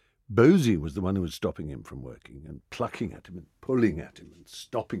 Bosie was the one who was stopping him from working and plucking at him and pulling at him and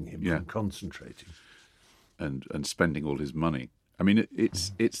stopping him from concentrating. And spending all his money. I mean,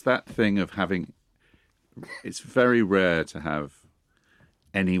 it's that thing of having... It's very rare to have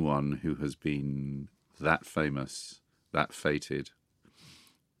anyone who has been that famous, that fated,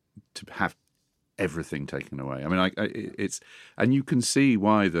 to have everything taken away. I mean, it's, and you can see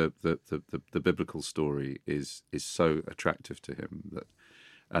why the biblical story is so attractive to him, that,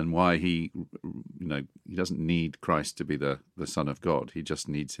 and why he doesn't need Christ to be the Son of God. He just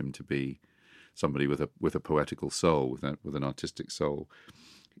needs him to be somebody with a poetical soul, with an artistic soul.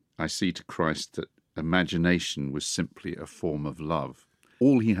 I see to Christ that imagination was simply a form of love.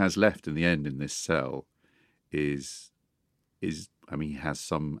 All he has left in the end in this cell is. I mean, he has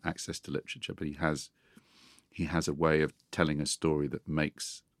some access to literature, but he has a way of telling a story that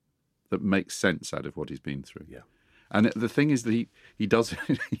makes sense out of what he's been through. Yeah, and the thing is that he does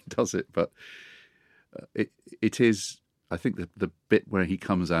it, but it is, I think, the bit where he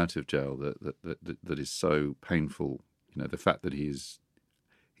comes out of jail that is so painful. You know, the fact that he's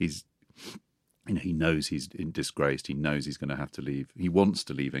he knows he's in disgrace. He knows he's going to have to leave. He wants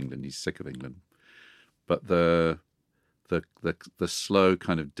to leave England. He's sick of England, but the slow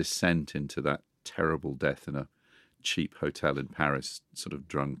kind of descent into that terrible death in a cheap hotel in Paris, sort of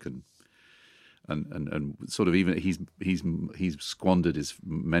drunk and sort of, even he's squandered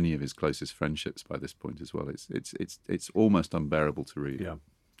many of his closest friendships by this point as well. It's almost unbearable to read. Yeah,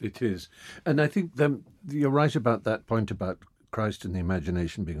 it is, and I think you're right about that point about Christ and the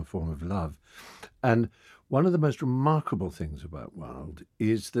imagination being a form of love, and one of the most remarkable things about Wilde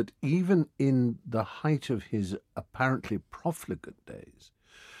is that even in the height of his apparently profligate days,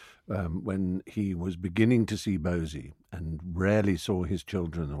 when he was beginning to see Bosie and rarely saw his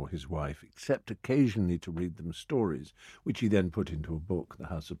children or his wife, except occasionally to read them stories, which he then put into a book, The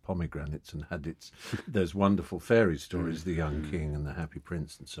House of Pomegranates, and had those wonderful fairy stories, The Young King and The Happy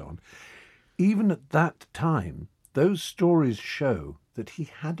Prince and so on. Even at that time, those stories show that he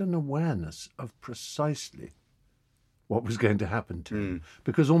had an awareness of precisely what was going to happen to him,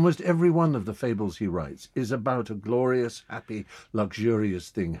 because almost every one of the fables he writes is about a glorious, happy, luxurious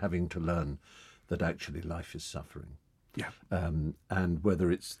thing having to learn that actually life is suffering. Yeah, and whether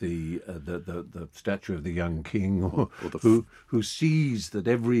it's the statue of the young king, or who sees that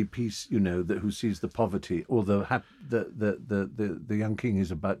every piece, who sees the poverty, or the young king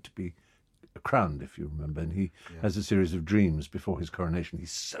is about to be crowned, if you remember, and he has a series of dreams before his coronation.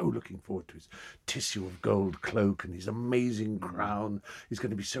 He's so looking forward to his tissue of gold cloak and his amazing crown. He's going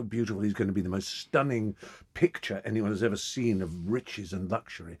to be so beautiful. He's going to be the most stunning picture anyone has ever seen of riches and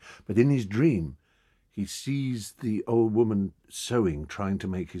luxury. But in his dream, he sees the old woman sewing, trying to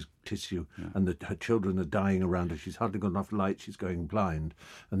make his tissue, and her children are dying around her. She's hardly got enough light. She's going blind.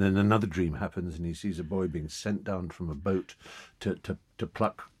 And then another dream happens, and he sees a boy being sent down from a boat to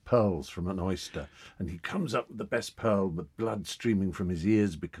pluck pearls from an oyster, and he comes up with the best pearl with blood streaming from his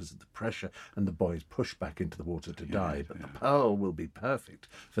ears because of the pressure, and the boy is pushed back into the water to die. But the pearl will be perfect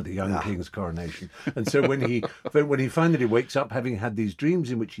for the young king's coronation. And so when he finally wakes up, having had these dreams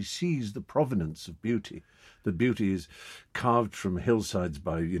in which he sees the provenance of beauty, that beauty is carved from hillsides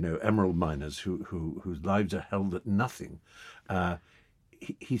by emerald miners whose lives are held at nothing.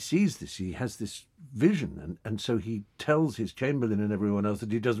 He sees this, he has this vision, and so he tells his chamberlain and everyone else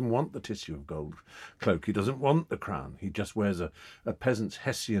that he doesn't want the tissue of gold cloak, he doesn't want the crown, he just wears a peasant's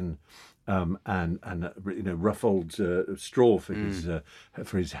hessian and rough old straw for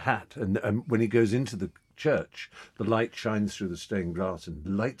his hat, and when he goes into the church, the light shines through the stained glass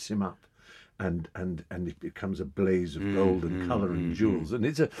and lights him up. And it becomes a blaze of gold and colour and jewels. And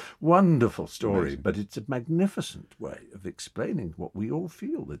it's a wonderful story, amazing. But it's a magnificent way of explaining what we all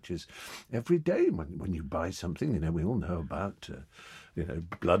feel, which is every day when you buy something, we all know about,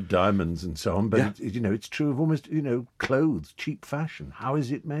 blood diamonds and so on, but it's true of almost, clothes, cheap fashion. How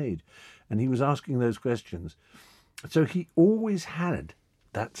is it made? And he was asking those questions. So he always had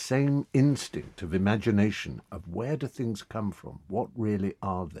that same instinct of imagination of where do things come from? What really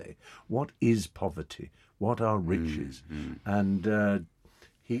are they? What is poverty? What are riches? And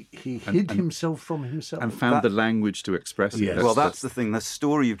he hid himself from himself. And found the language to express it. Yes. That's the thing. The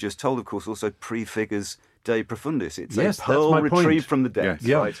story you've just told, of course, also prefigures De Profundis. It's a pearl retrieved from the depths.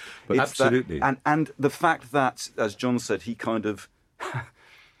 Yes. Right? But absolutely. And the fact that, as John said, he kind of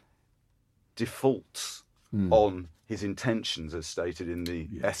defaults on his intentions as stated in the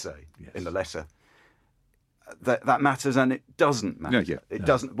essay, in the letter, that matters, and it doesn't matter. It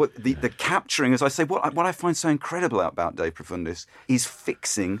doesn't. The capturing, as I say, what I find so incredible about De Profundis is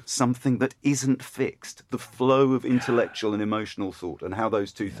fixing something that isn't fixed. The flow of intellectual and emotional thought, and how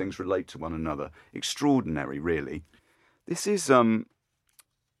those two things relate to one another. Extraordinary, really. This is Tom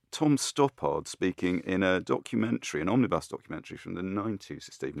Stoppard speaking in a documentary, an omnibus documentary from the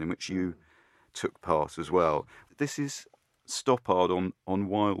 90s, Stephen, in which you took part as well. This is Stoppard on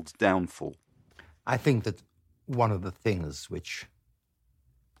Wilde's downfall. I think that one of the things which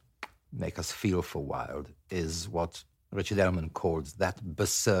make us feel for Wilde is what Richard Ellman calls that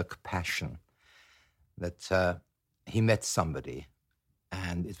berserk passion, that he met somebody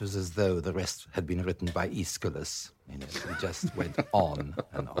and it was as though the rest had been written by Aeschylus. He just went on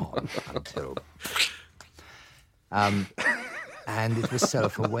and on until... and it was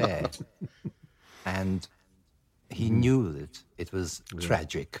self-aware. And he knew that it was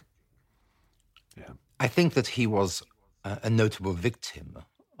tragic. Yeah. I think that he was a notable victim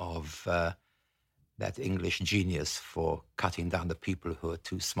of that English genius for cutting down the people who are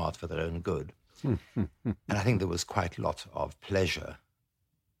too smart for their own good. And I think there was quite a lot of pleasure,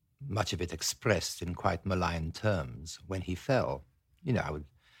 much of it expressed in quite malign terms, when he fell. I would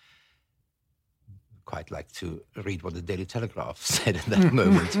quite like to read what the Daily Telegraph said at that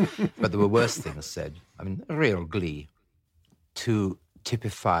moment, but there were worse things said. Real glee. To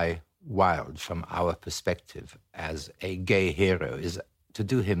typify Wilde from our perspective as a gay hero is to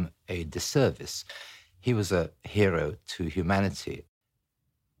do him a disservice. He was a hero to humanity.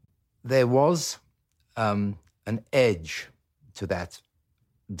 There was an edge to that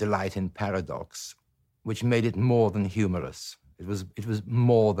delight in paradox, which made it more than humorous. It was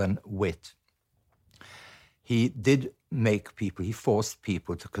more than wit. He did he forced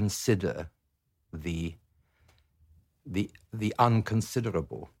people to consider the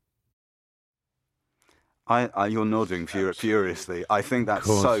unconsiderable. You're nodding furiously. I think that's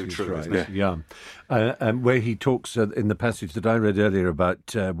so true, right. Isn't it? Yeah. And where he talks in the passage that I read earlier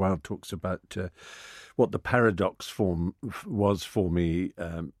about, Wilde talks about what the paradox form was for me.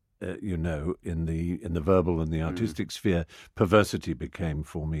 In the verbal and the artistic sphere, perversity became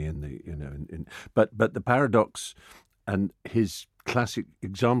for me in the but the paradox and his classic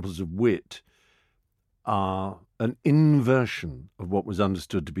examples of wit are an inversion of what was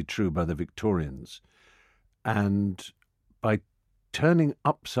understood to be true by the Victorians, and by turning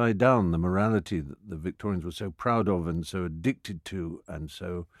upside down the morality that the Victorians were so proud of and so addicted to and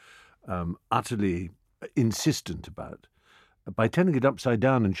so utterly insistent about. By turning it upside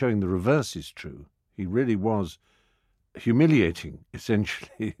down and showing the reverse is true, he really was humiliating,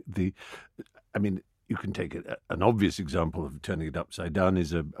 essentially. You can take an obvious example of turning it upside down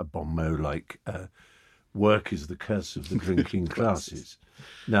is a bon mot like work is the curse of the drinking classes.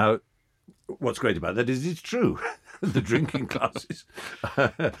 Now, what's great about that is it's true. The drinking classes,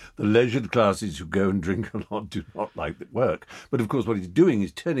 the leisured classes who go and drink a lot do not like the work. But of course, what he's doing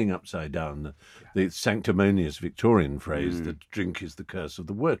is turning upside down the sanctimonious Victorian phrase that drink is the curse of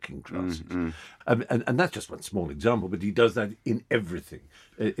the working classes. And that's just one small example, but he does that in everything.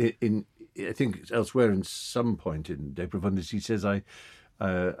 I think it's elsewhere in some point in De Profundis, he says, I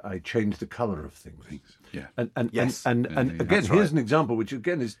change the colour of things. Yeah. And Yes. again, That's here's right. an example which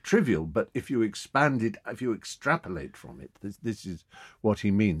again is trivial, but if you expand it, if you extrapolate from it, this is what he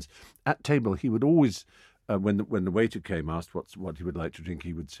means. At table, he would always, when the waiter came, asked what he would like to drink,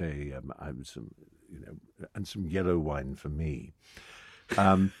 he would say, "I'm some, and some yellow wine for me,"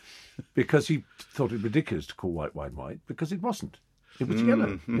 because he thought it ridiculous to call white wine white because it wasn't. It was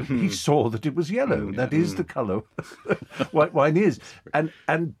yellow. He saw that it was yellow. That is the colour white wine is. And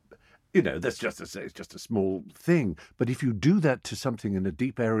that's just to say it's just a small thing. But if you do that to something in a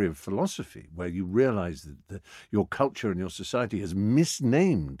deep area of philosophy where you realise that your culture and your society has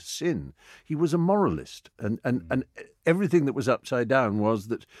misnamed sin, he was a moralist. And everything that was upside down was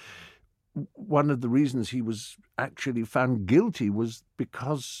that one of the reasons he was actually found guilty was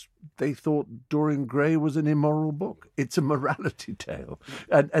because they thought Dorian Gray was an immoral book. It's a morality tale.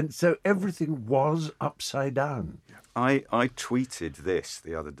 And so everything was upside down. I tweeted this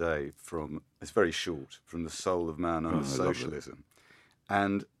the other day it's very short, from The Soul of Man Under Socialism.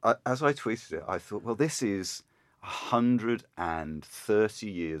 And as I tweeted it, I thought, well, this is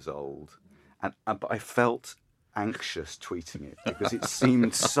 130 years old. But I felt anxious tweeting it because it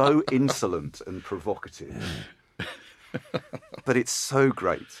seemed so insolent and provocative. But it's so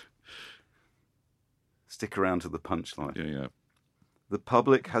great. Stick around to the punchline. Yeah. The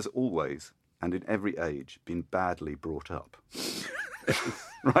public has always, and in every age, been badly brought up.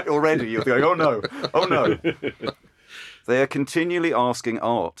 Right, already you're going, oh no. They are continually asking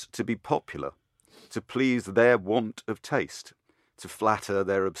art to be popular, to please their want of taste, to flatter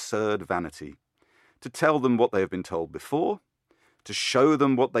their absurd vanity, to tell them what they have been told before, to show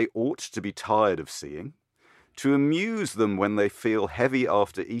them what they ought to be tired of seeing, to amuse them when they feel heavy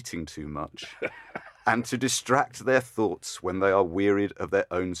after eating too much, and to distract their thoughts when they are wearied of their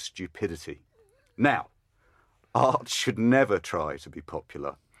own stupidity. Now, art should never try to be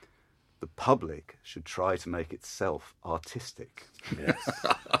popular. The public should try to make itself artistic. Yes.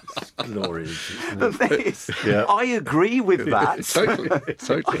 It's glorious. The thing is, I agree with that.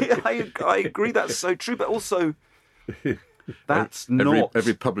 Totally. I agree that's so true, but also that's not...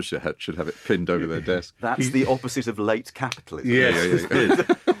 Every publisher should have it pinned over their desk. That's the opposite of late capitalism. Yes,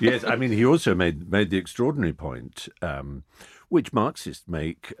 yes. I mean, he also made the extraordinary point, which Marxists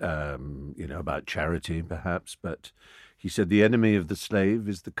make, about charity, perhaps, but he said the enemy of the slave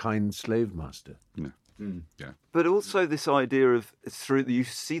is the kind slave master. Yeah. Yeah. But also this idea of you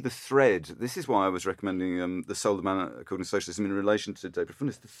see the thread. This is why I was recommending The Soul of Man According to Socialism in relation to De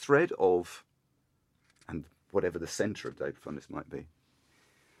Profundis, the thread of, and whatever the centre of De Profundis might be.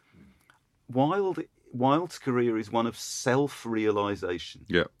 Wilde's career is one of self-realisation.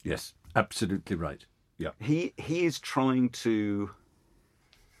 Yeah. Yes, absolutely right. Yeah. He is trying to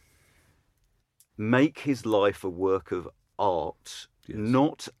make his life a work of art,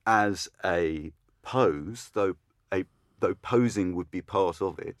 not as a pose, though posing would be part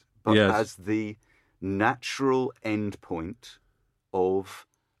of it, but as the natural endpoint of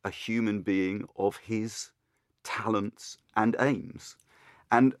a human being, of his talents and aims.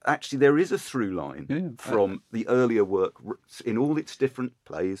 And actually there is a through line from the earlier work in all its different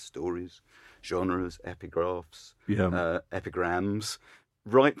plays, stories, genres, epigraphs, epigrams,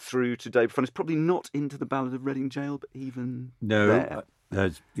 right through to De Profundis. Probably not into the Ballad of Reading Gaol, but even there.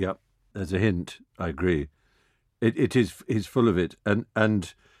 There's a hint. I agree. He's full of it,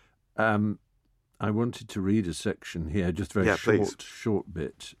 and I wanted to read a section here, just a very short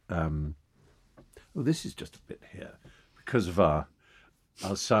bit. This is just a bit here because of our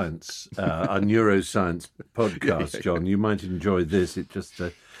science, our neuroscience podcast, John. You might enjoy this. It just.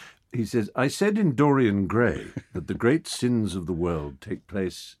 He says, I said in Dorian Gray that the great sins of the world take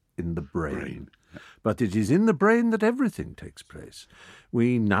place in the brain. But it is in the brain that everything takes place.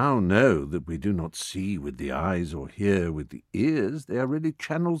 We now know that we do not see with the eyes or hear with the ears. They are really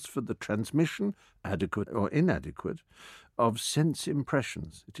channels for the transmission, adequate or inadequate, of sense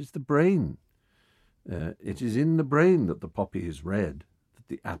impressions. It is the brain. It is in the brain that the poppy is red,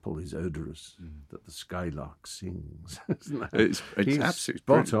 the apple is odorous, that the skylark sings. It's He's absolutely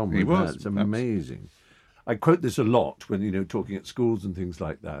spot on with brilliant. that. It's amazing. I quote this a lot when, talking at schools and things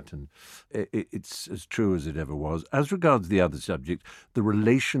like that, and it's as true as it ever was. As regards the other subject, the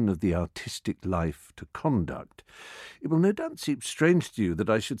relation of the artistic life to conduct, it will no doubt seem strange to you that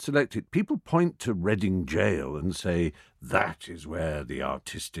I should select it. People point to Reading Jail and say, that is where the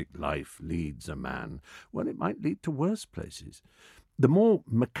artistic life leads a man, when it might lead to worse places. The more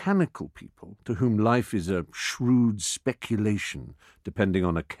mechanical people, to whom life is a shrewd speculation, depending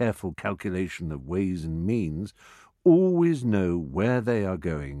on a careful calculation of ways and means, always know where they are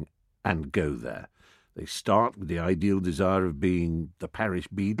going and go there. They start with the ideal desire of being the parish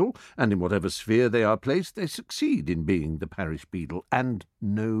beadle, and in whatever sphere they are placed, they succeed in being the parish beadle, and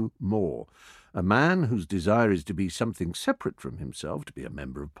no more. A man whose desire is to be something separate from himself, to be a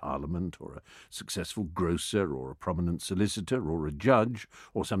member of Parliament, or a successful grocer, or a prominent solicitor, or a judge,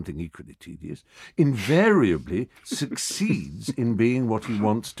 or something equally tedious, invariably succeeds in being what he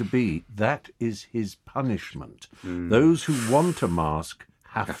wants to be. That is his punishment. Those who want a mask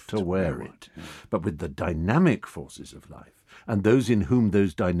have to wear it. But with the dynamic forces of life, and those in whom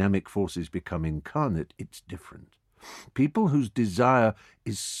those dynamic forces become incarnate, it's different. People whose desire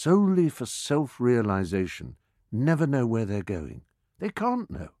is solely for self-realization never know where they're going. They can't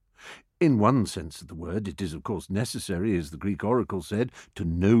know. In one sense of the word, it is, of course, necessary, as the Greek oracle said, to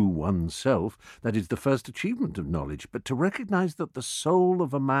know oneself. That is the first achievement of knowledge. But to recognize that the soul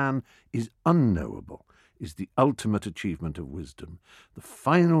of a man is unknowable is the ultimate achievement of wisdom. The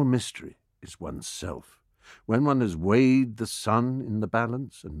final mystery is oneself. When one has weighed the sun in the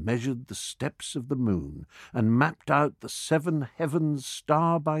balance and measured the steps of the moon and mapped out the 7 heavens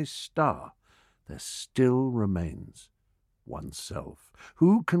star by star, there still remains oneself.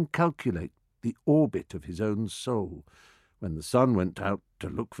 Who can calculate the orbit of his own soul? When the son went out to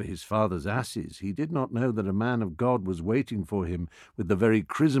look for his father's asses, he did not know that a man of God was waiting for him with the very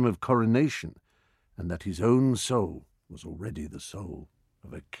chrism of coronation, and that his own soul was already the soul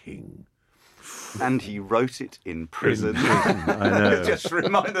of a king. And he wrote it in prison. I know. Just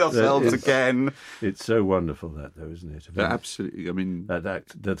remind ourselves again. It's so wonderful that, though, isn't it? Absolutely. I mean,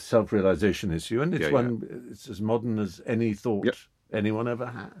 that self-realization issue, and it's as modern as any thought anyone ever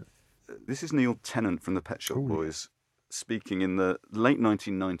had. This is Neil Tennant from the Pet Shop Boys speaking in the late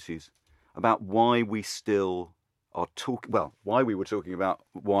 1990s about why we still are talking. Well, why we were talking about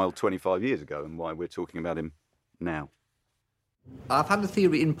Wilde 25 years ago, and why we're talking about him now. I've had a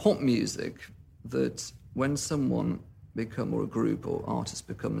theory in pop music that when someone or a group or artist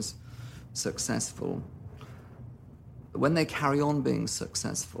becomes successful, when they carry on being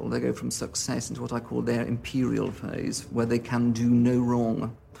successful, they go from success into what I call their imperial phase, where they can do no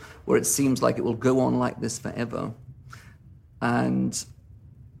wrong, where it seems like it will go on like this forever. And,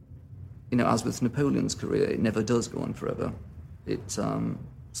 as with Napoleon's career, it never does go on forever.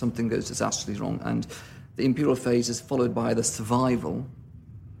 Something goes disastrously wrong. And the imperial phase is followed by the survival,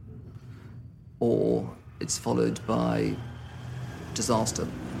 or it's followed by disaster,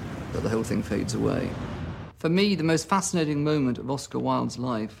 that the whole thing fades away. For me, the most fascinating moment of Oscar Wilde's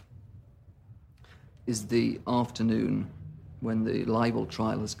life is the afternoon when the libel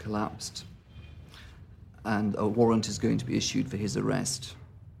trial has collapsed and a warrant is going to be issued for his arrest.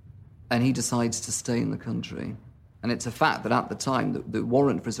 And he decides to stay in the country. And it's a fact that at the time, the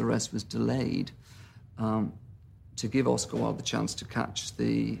warrant for his arrest was delayed to give Oscar Wilde the chance to catch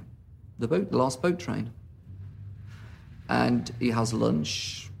the last boat train. And he has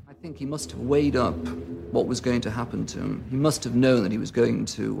lunch. I think he must have weighed up what was going to happen to him. He must have known that he was going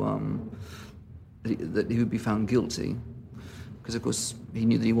to, that he would be found guilty, because of course he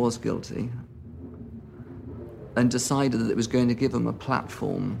knew that he was guilty, and decided that it was going to give him a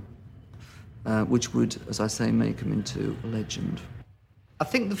platform which would, as I say, make him into a legend. I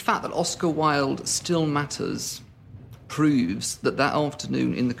think the fact that Oscar Wilde still matters proves that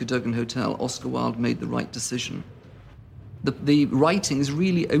afternoon in the Cadogan Hotel, Oscar Wilde made the right decision. The writing is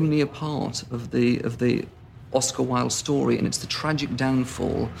really only a part of the Oscar Wilde story, and it's the tragic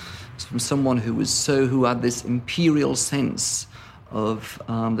downfall from someone who had this imperial sense of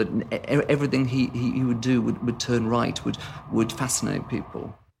that everything he would do would turn right, would fascinate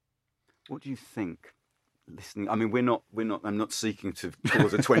people. What do you think? Listening, I mean, I'm not seeking to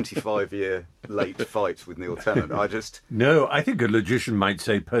cause a 25-year late fight with Neil Tennant. No, I think a logician might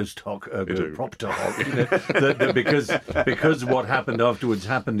say post hoc ergo propter hoc, that because what happened afterwards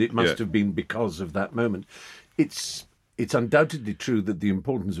happened, it must have been because of that moment. It's undoubtedly true that The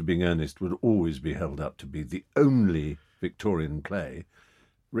Importance of Being Earnest would always be held up to be the only Victorian play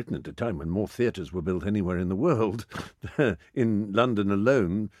written at a time when more theatres were built anywhere in the world, in London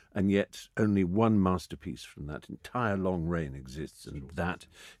alone, and yet only one masterpiece from that entire long reign exists, and that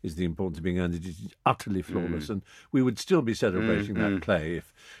is the importance of being earned. It is utterly flawless, and we would still be celebrating that play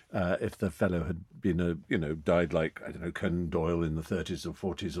if the fellow had been died like, I don't know, Conan Doyle in the 30s or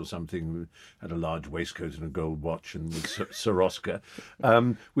 40s or something, had a large waistcoat and a gold watch and was Sir Oscar.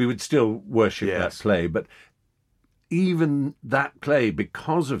 We would still worship that play, but even that play,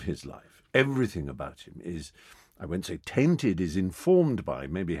 because of his life, everything about him is, I won't say tainted, is informed by,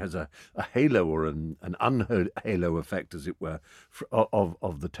 maybe has a halo or an unhalo effect, as it were,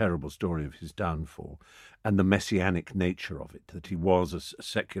 of the terrible story of his downfall and the messianic nature of it, that he was a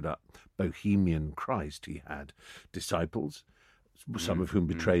secular bohemian Christ. He had disciples, some of whom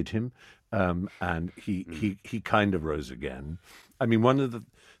betrayed him, and he kind of rose again. I mean, one of the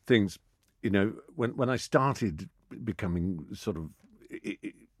things, when I started becoming sort of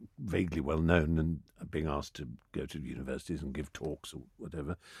vaguely well known and being asked to go to universities and give talks or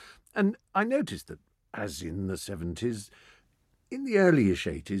whatever, and I noticed that, as in the 70s, in the early-ish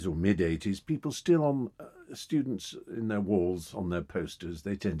 80s or mid-80s, people still on students in their walls, on their posters,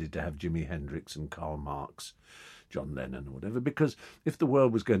 they tended to have Jimi Hendrix and Karl Marx, John Lennon or whatever, because if the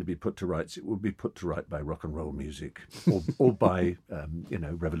world was going to be put to rights, it would be put to right by rock and roll music or by,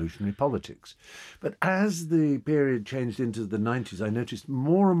 revolutionary politics. But as the period changed into the 90s, I noticed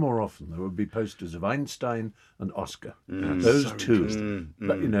more and more often there would be posters of Einstein and Oscar. Those so two.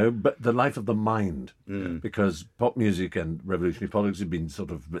 But the life of the mind, because pop music and revolutionary politics had been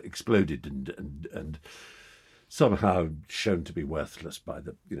sort of exploded and somehow shown to be worthless by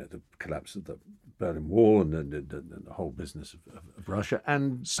the collapse of the Berlin Wall and the whole business of Russia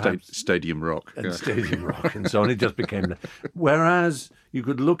and stadium rock stadium rock and so on. It just became. Whereas you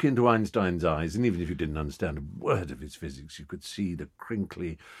could look into Einstein's eyes, and even if you didn't understand a word of his physics, you could see the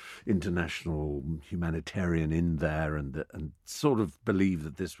crinkly international humanitarian in there, and sort of believe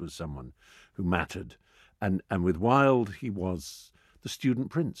that this was someone who mattered. And with Wilde, he was the student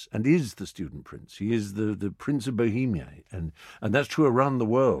prince, and is the student prince. He is the Prince of Bohemia, and that's true around the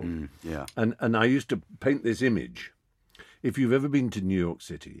world. And I used to paint this image. If you've ever been to New York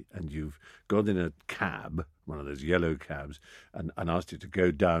City and you've got in a cab, one of those yellow cabs, and asked you to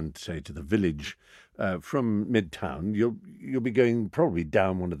go down, say, to the Village from Midtown, you'll be going probably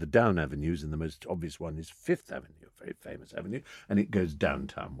down one of the down avenues, and the most obvious one is Fifth Avenue, a very famous avenue, and it goes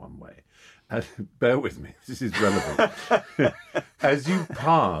downtown one way. And bear with me, this is relevant. As you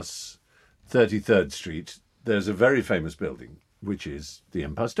pass 33rd Street, there's a very famous building, which is the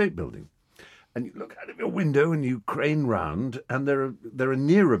Empire State Building. And you look out of your window and you crane round, and there are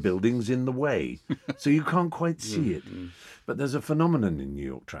nearer buildings in the way, so you can't quite see it. But there's a phenomenon in New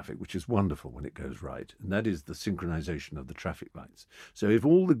York traffic which is wonderful when it goes right, and that is the synchronization of the traffic lights. So if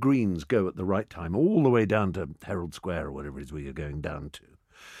all the greens go at the right time, all the way down to Herald Square or whatever it is where you're going down to,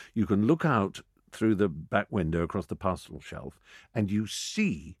 you can look out through the back window across the parcel shelf, and you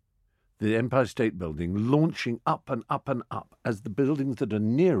see the Empire State Building launching up and up and up as the buildings that are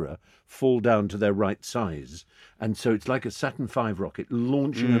nearer fall down to their right size. And so it's like a Saturn V rocket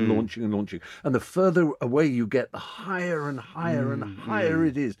launching and launching and launching. And the further away you get, the higher and higher and higher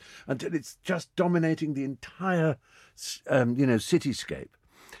it is, until it's just dominating the entire, cityscape.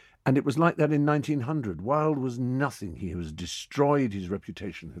 And it was like that in 1900. Wilde was nothing. He was destroyed. His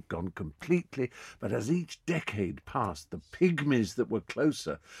reputation had gone completely. But as each decade passed, the pygmies that were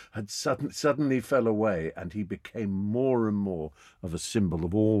closer had suddenly fell away, and he became more and more of a symbol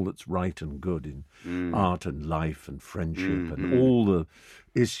of all that's right and good in art and life and friendship and all the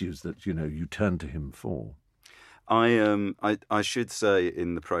issues that, you turn to him for. I should say,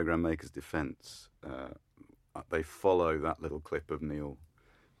 in the Programme Maker's defence, they follow that little clip of Neil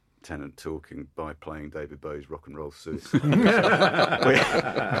Tennant talking by playing David Bowie's Rock and Roll Suicide,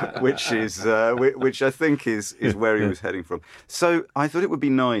 which I think is where he was heading from. So I thought it would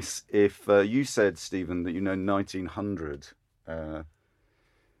be nice if you said, Stephen, that 1900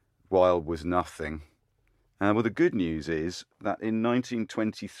 Wilde was nothing. Well, the good news is that in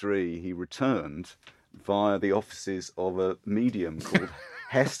 1923 he returned via the offices of a medium called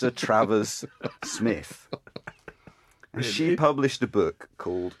Hester Travers Smith. Really? She published a book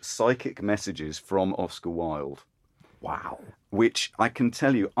called Psychic Messages from Oscar Wilde. Wow. Which I can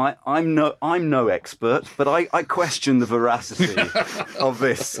tell you, I'm no expert, but I question the veracity of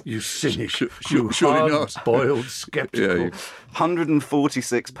this. You cynic, you hard-boiled skeptical. Yeah,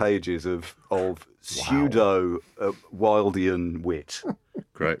 146 pages of pseudo Wildean wit.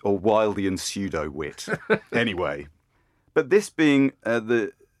 Great. Or Wildean pseudo wit. Anyway, but this being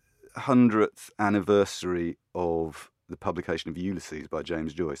the 100th anniversary of the publication of Ulysses by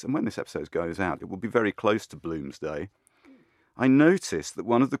James Joyce, and when this episode goes out, it will be very close to Bloomsday. I noticed that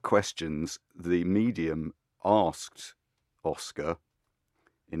one of the questions the medium asked Oscar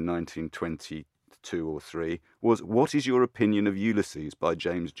in 1922 or 3 was, "What is your opinion of Ulysses by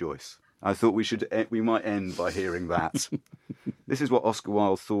James Joyce?" I thought we might end by hearing that. This is what Oscar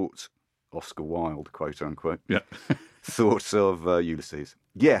Wilde thought. Oscar Wilde, quote unquote. Yeah. Thoughts of Ulysses.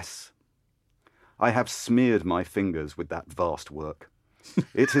 "Yes, I have smeared my fingers with that vast work.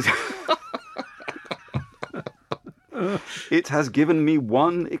 It is. It has given me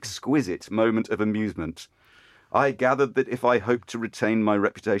one exquisite moment of amusement. I gathered that if I hoped to retain my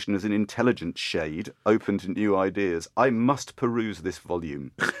reputation as an intelligent shade, open to new ideas, I must peruse this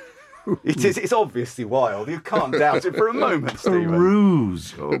volume." It's obviously Wilde. You can't doubt it for a moment, Stephen.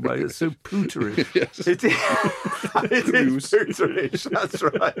 Peruse. Oh my, it's so pooterish. Yes. It is pooterish, that's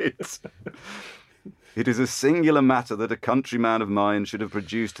right. "It is a singular matter that a countryman of mine should have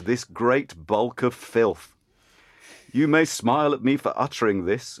produced this great bulk of filth. You may smile at me for uttering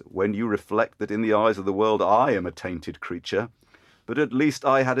this, when you reflect that in the eyes of the world I am a tainted creature, but at least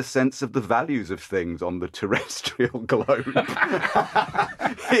I had a sense of the values of things on the terrestrial globe."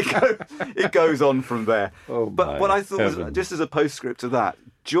 It goes on from there. Oh, but what I thought was, just as a postscript to that,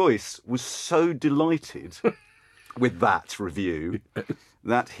 Joyce was so delighted with that review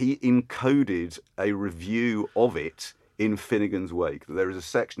that he encoded a review of it in Finnegan's Wake. There is a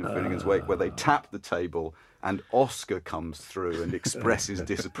section of Finnegan's Wake where they tap the table and Oscar comes through and expresses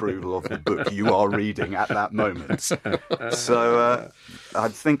disapproval of the book you are reading at that moment. So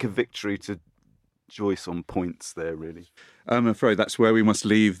I'd think a victory to Joyce on points there, really. I'm afraid that's where we must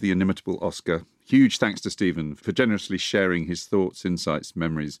leave the inimitable Oscar. Huge thanks to Stephen for generously sharing his thoughts, insights,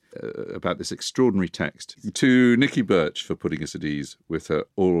 memories about this extraordinary text. To Nikki Birch for putting us at ease with her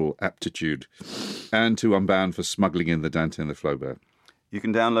oral aptitude. And to Unbound for smuggling in the Dante and the Flaubert. You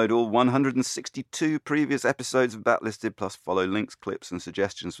can download all 162 previous episodes of Backlisted, plus follow links, clips and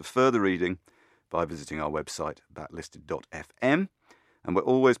suggestions for further reading by visiting our website, backlisted.fm. And we're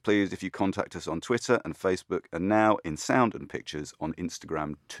always pleased if you contact us on Twitter and Facebook, and now in sound and pictures on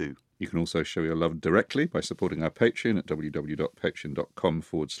Instagram too. You can also show your love directly by supporting our Patreon at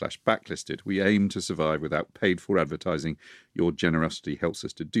www.patreon.com/backlisted. We aim to survive without paid-for advertising. Your generosity helps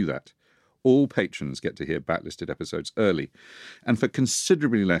us to do that. All patrons get to hear Backlisted episodes early. And for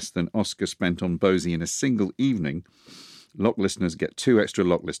considerably less than Oscar spent on Bosie in a single evening, Lock listeners get 2 extra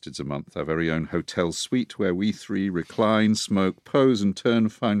Lock Listeds a month, our very own hotel suite where we 3 recline, smoke, pose and turn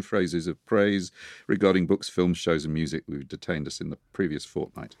fine phrases of praise regarding books, films, shows and music we've detained us in the previous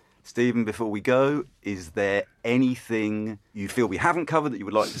fortnight. Stephen, before we go, is there anything you feel we haven't covered that you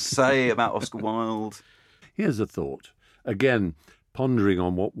would like to say about Oscar Wilde? Here's a thought. Again, pondering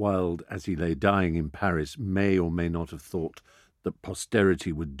on what Wilde, as he lay dying in Paris, may or may not have thought that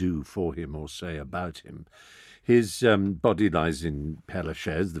posterity would do for him or say about him. His body lies in Père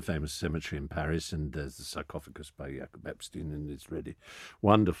Lachaise, the famous cemetery in Paris, and there's the sarcophagus by Jacob Epstein, and it's really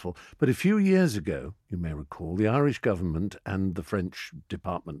wonderful. But a few years ago, you may recall, the Irish government and the French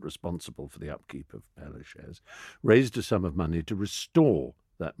department responsible for the upkeep of Père Lachaise raised a sum of money to restore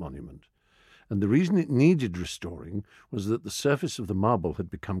that monument. And the reason it needed restoring was that the surface of the marble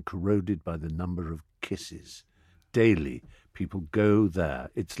had become corroded by the number of kisses. Daily, people go there.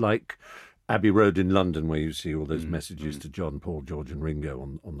 It's like Abbey Road in London, where you see all those messages to John, Paul, George and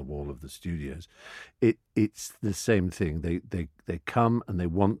Ringo on the wall of the studios. It's the same thing. They come and they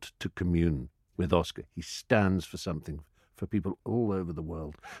want to commune with Oscar. He stands for something for people all over the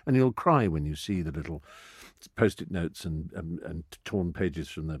world. And you'll cry when you see the little post-it notes and torn pages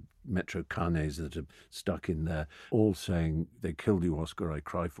from the Metro carnets that are stuck in there, all saying, "They killed you, Oscar, I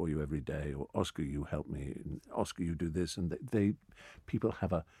cry for you every day," or "Oscar, you help me," and "Oscar, you do this." And people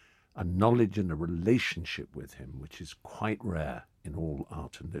have a knowledge and a relationship with him, which is quite rare in all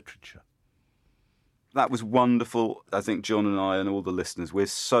art and literature. That was wonderful. I think John and I and all the listeners, we're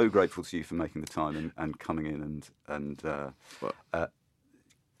so grateful to you for making the time and coming in and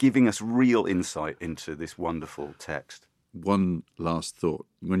giving us real insight into this wonderful text. One last thought.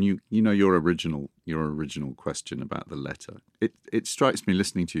 When you know your original question about the letter, it strikes me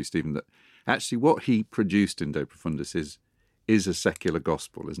listening to you, Stephen, that actually what he produced in De Profundis is a secular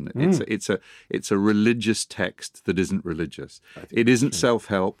gospel, isn't it? It's a religious text that isn't religious. It isn't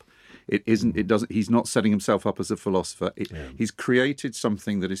self-help. He's not setting himself up as a philosopher. He's created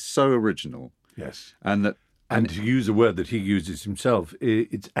something that is so original. Yes. And to use a word that he uses himself,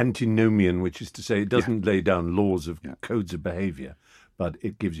 it's antinomian, which is to say it doesn't lay down laws of codes of behaviour, but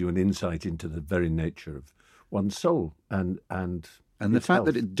it gives you an insight into the very nature of one's soul and the fact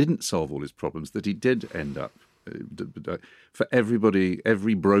that it didn't solve all his problems, that he did end up For everybody,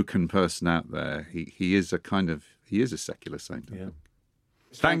 every broken person out there, he is a secular saint. Yeah.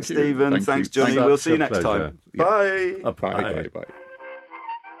 Thanks, Stephen. Thanks, Johnny. We'll see you next time. Bye. Bye. Bye.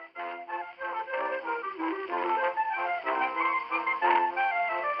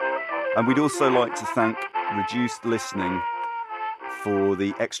 And we'd also like to thank Reduced Listening for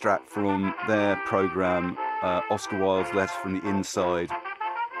the extract from their programme, Oscar Wilde's Letter from the Inside.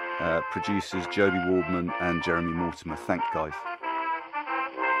 Producers Joby Wardman and Jeremy Mortimer. Thank you, guys.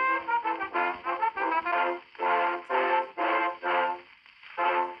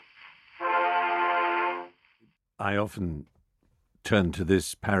 I often turn to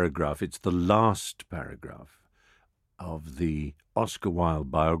this paragraph. It's the last paragraph of the Oscar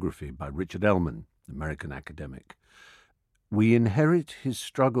Wilde biography by Richard Ellman, American academic. We inherit his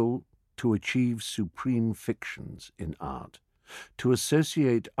struggle to achieve supreme fictions in art, to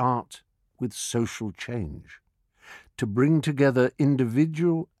associate art with social change, to bring together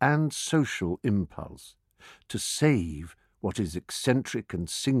individual and social impulse, to save what is eccentric and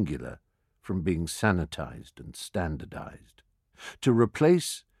singular from being sanitized and standardized, to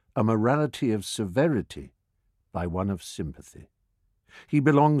replace a morality of severity by one of sympathy. He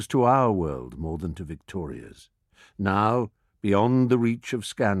belongs to our world more than to Victoria's. Now, beyond the reach of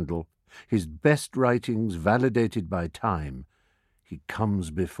scandal, his best writings validated by time, he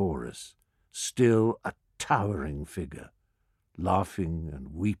comes before us, still a towering figure, laughing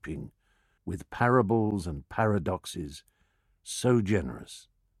and weeping, with parables and paradoxes so generous,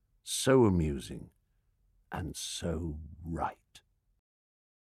 so amusing, and so right.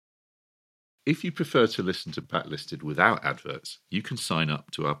 If you prefer to listen to Backlisted without adverts, you can sign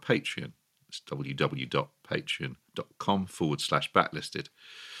up to our Patreon. It's www.patreon.com/backlisted.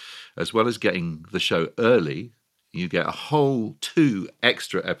 As well as getting the show early, you get a whole 2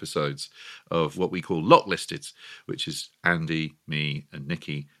 extra episodes of what we call Locklisted, which is Andy, me, and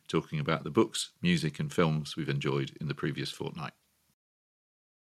Nikki talking about the books, music, and films we've enjoyed in the previous fortnight.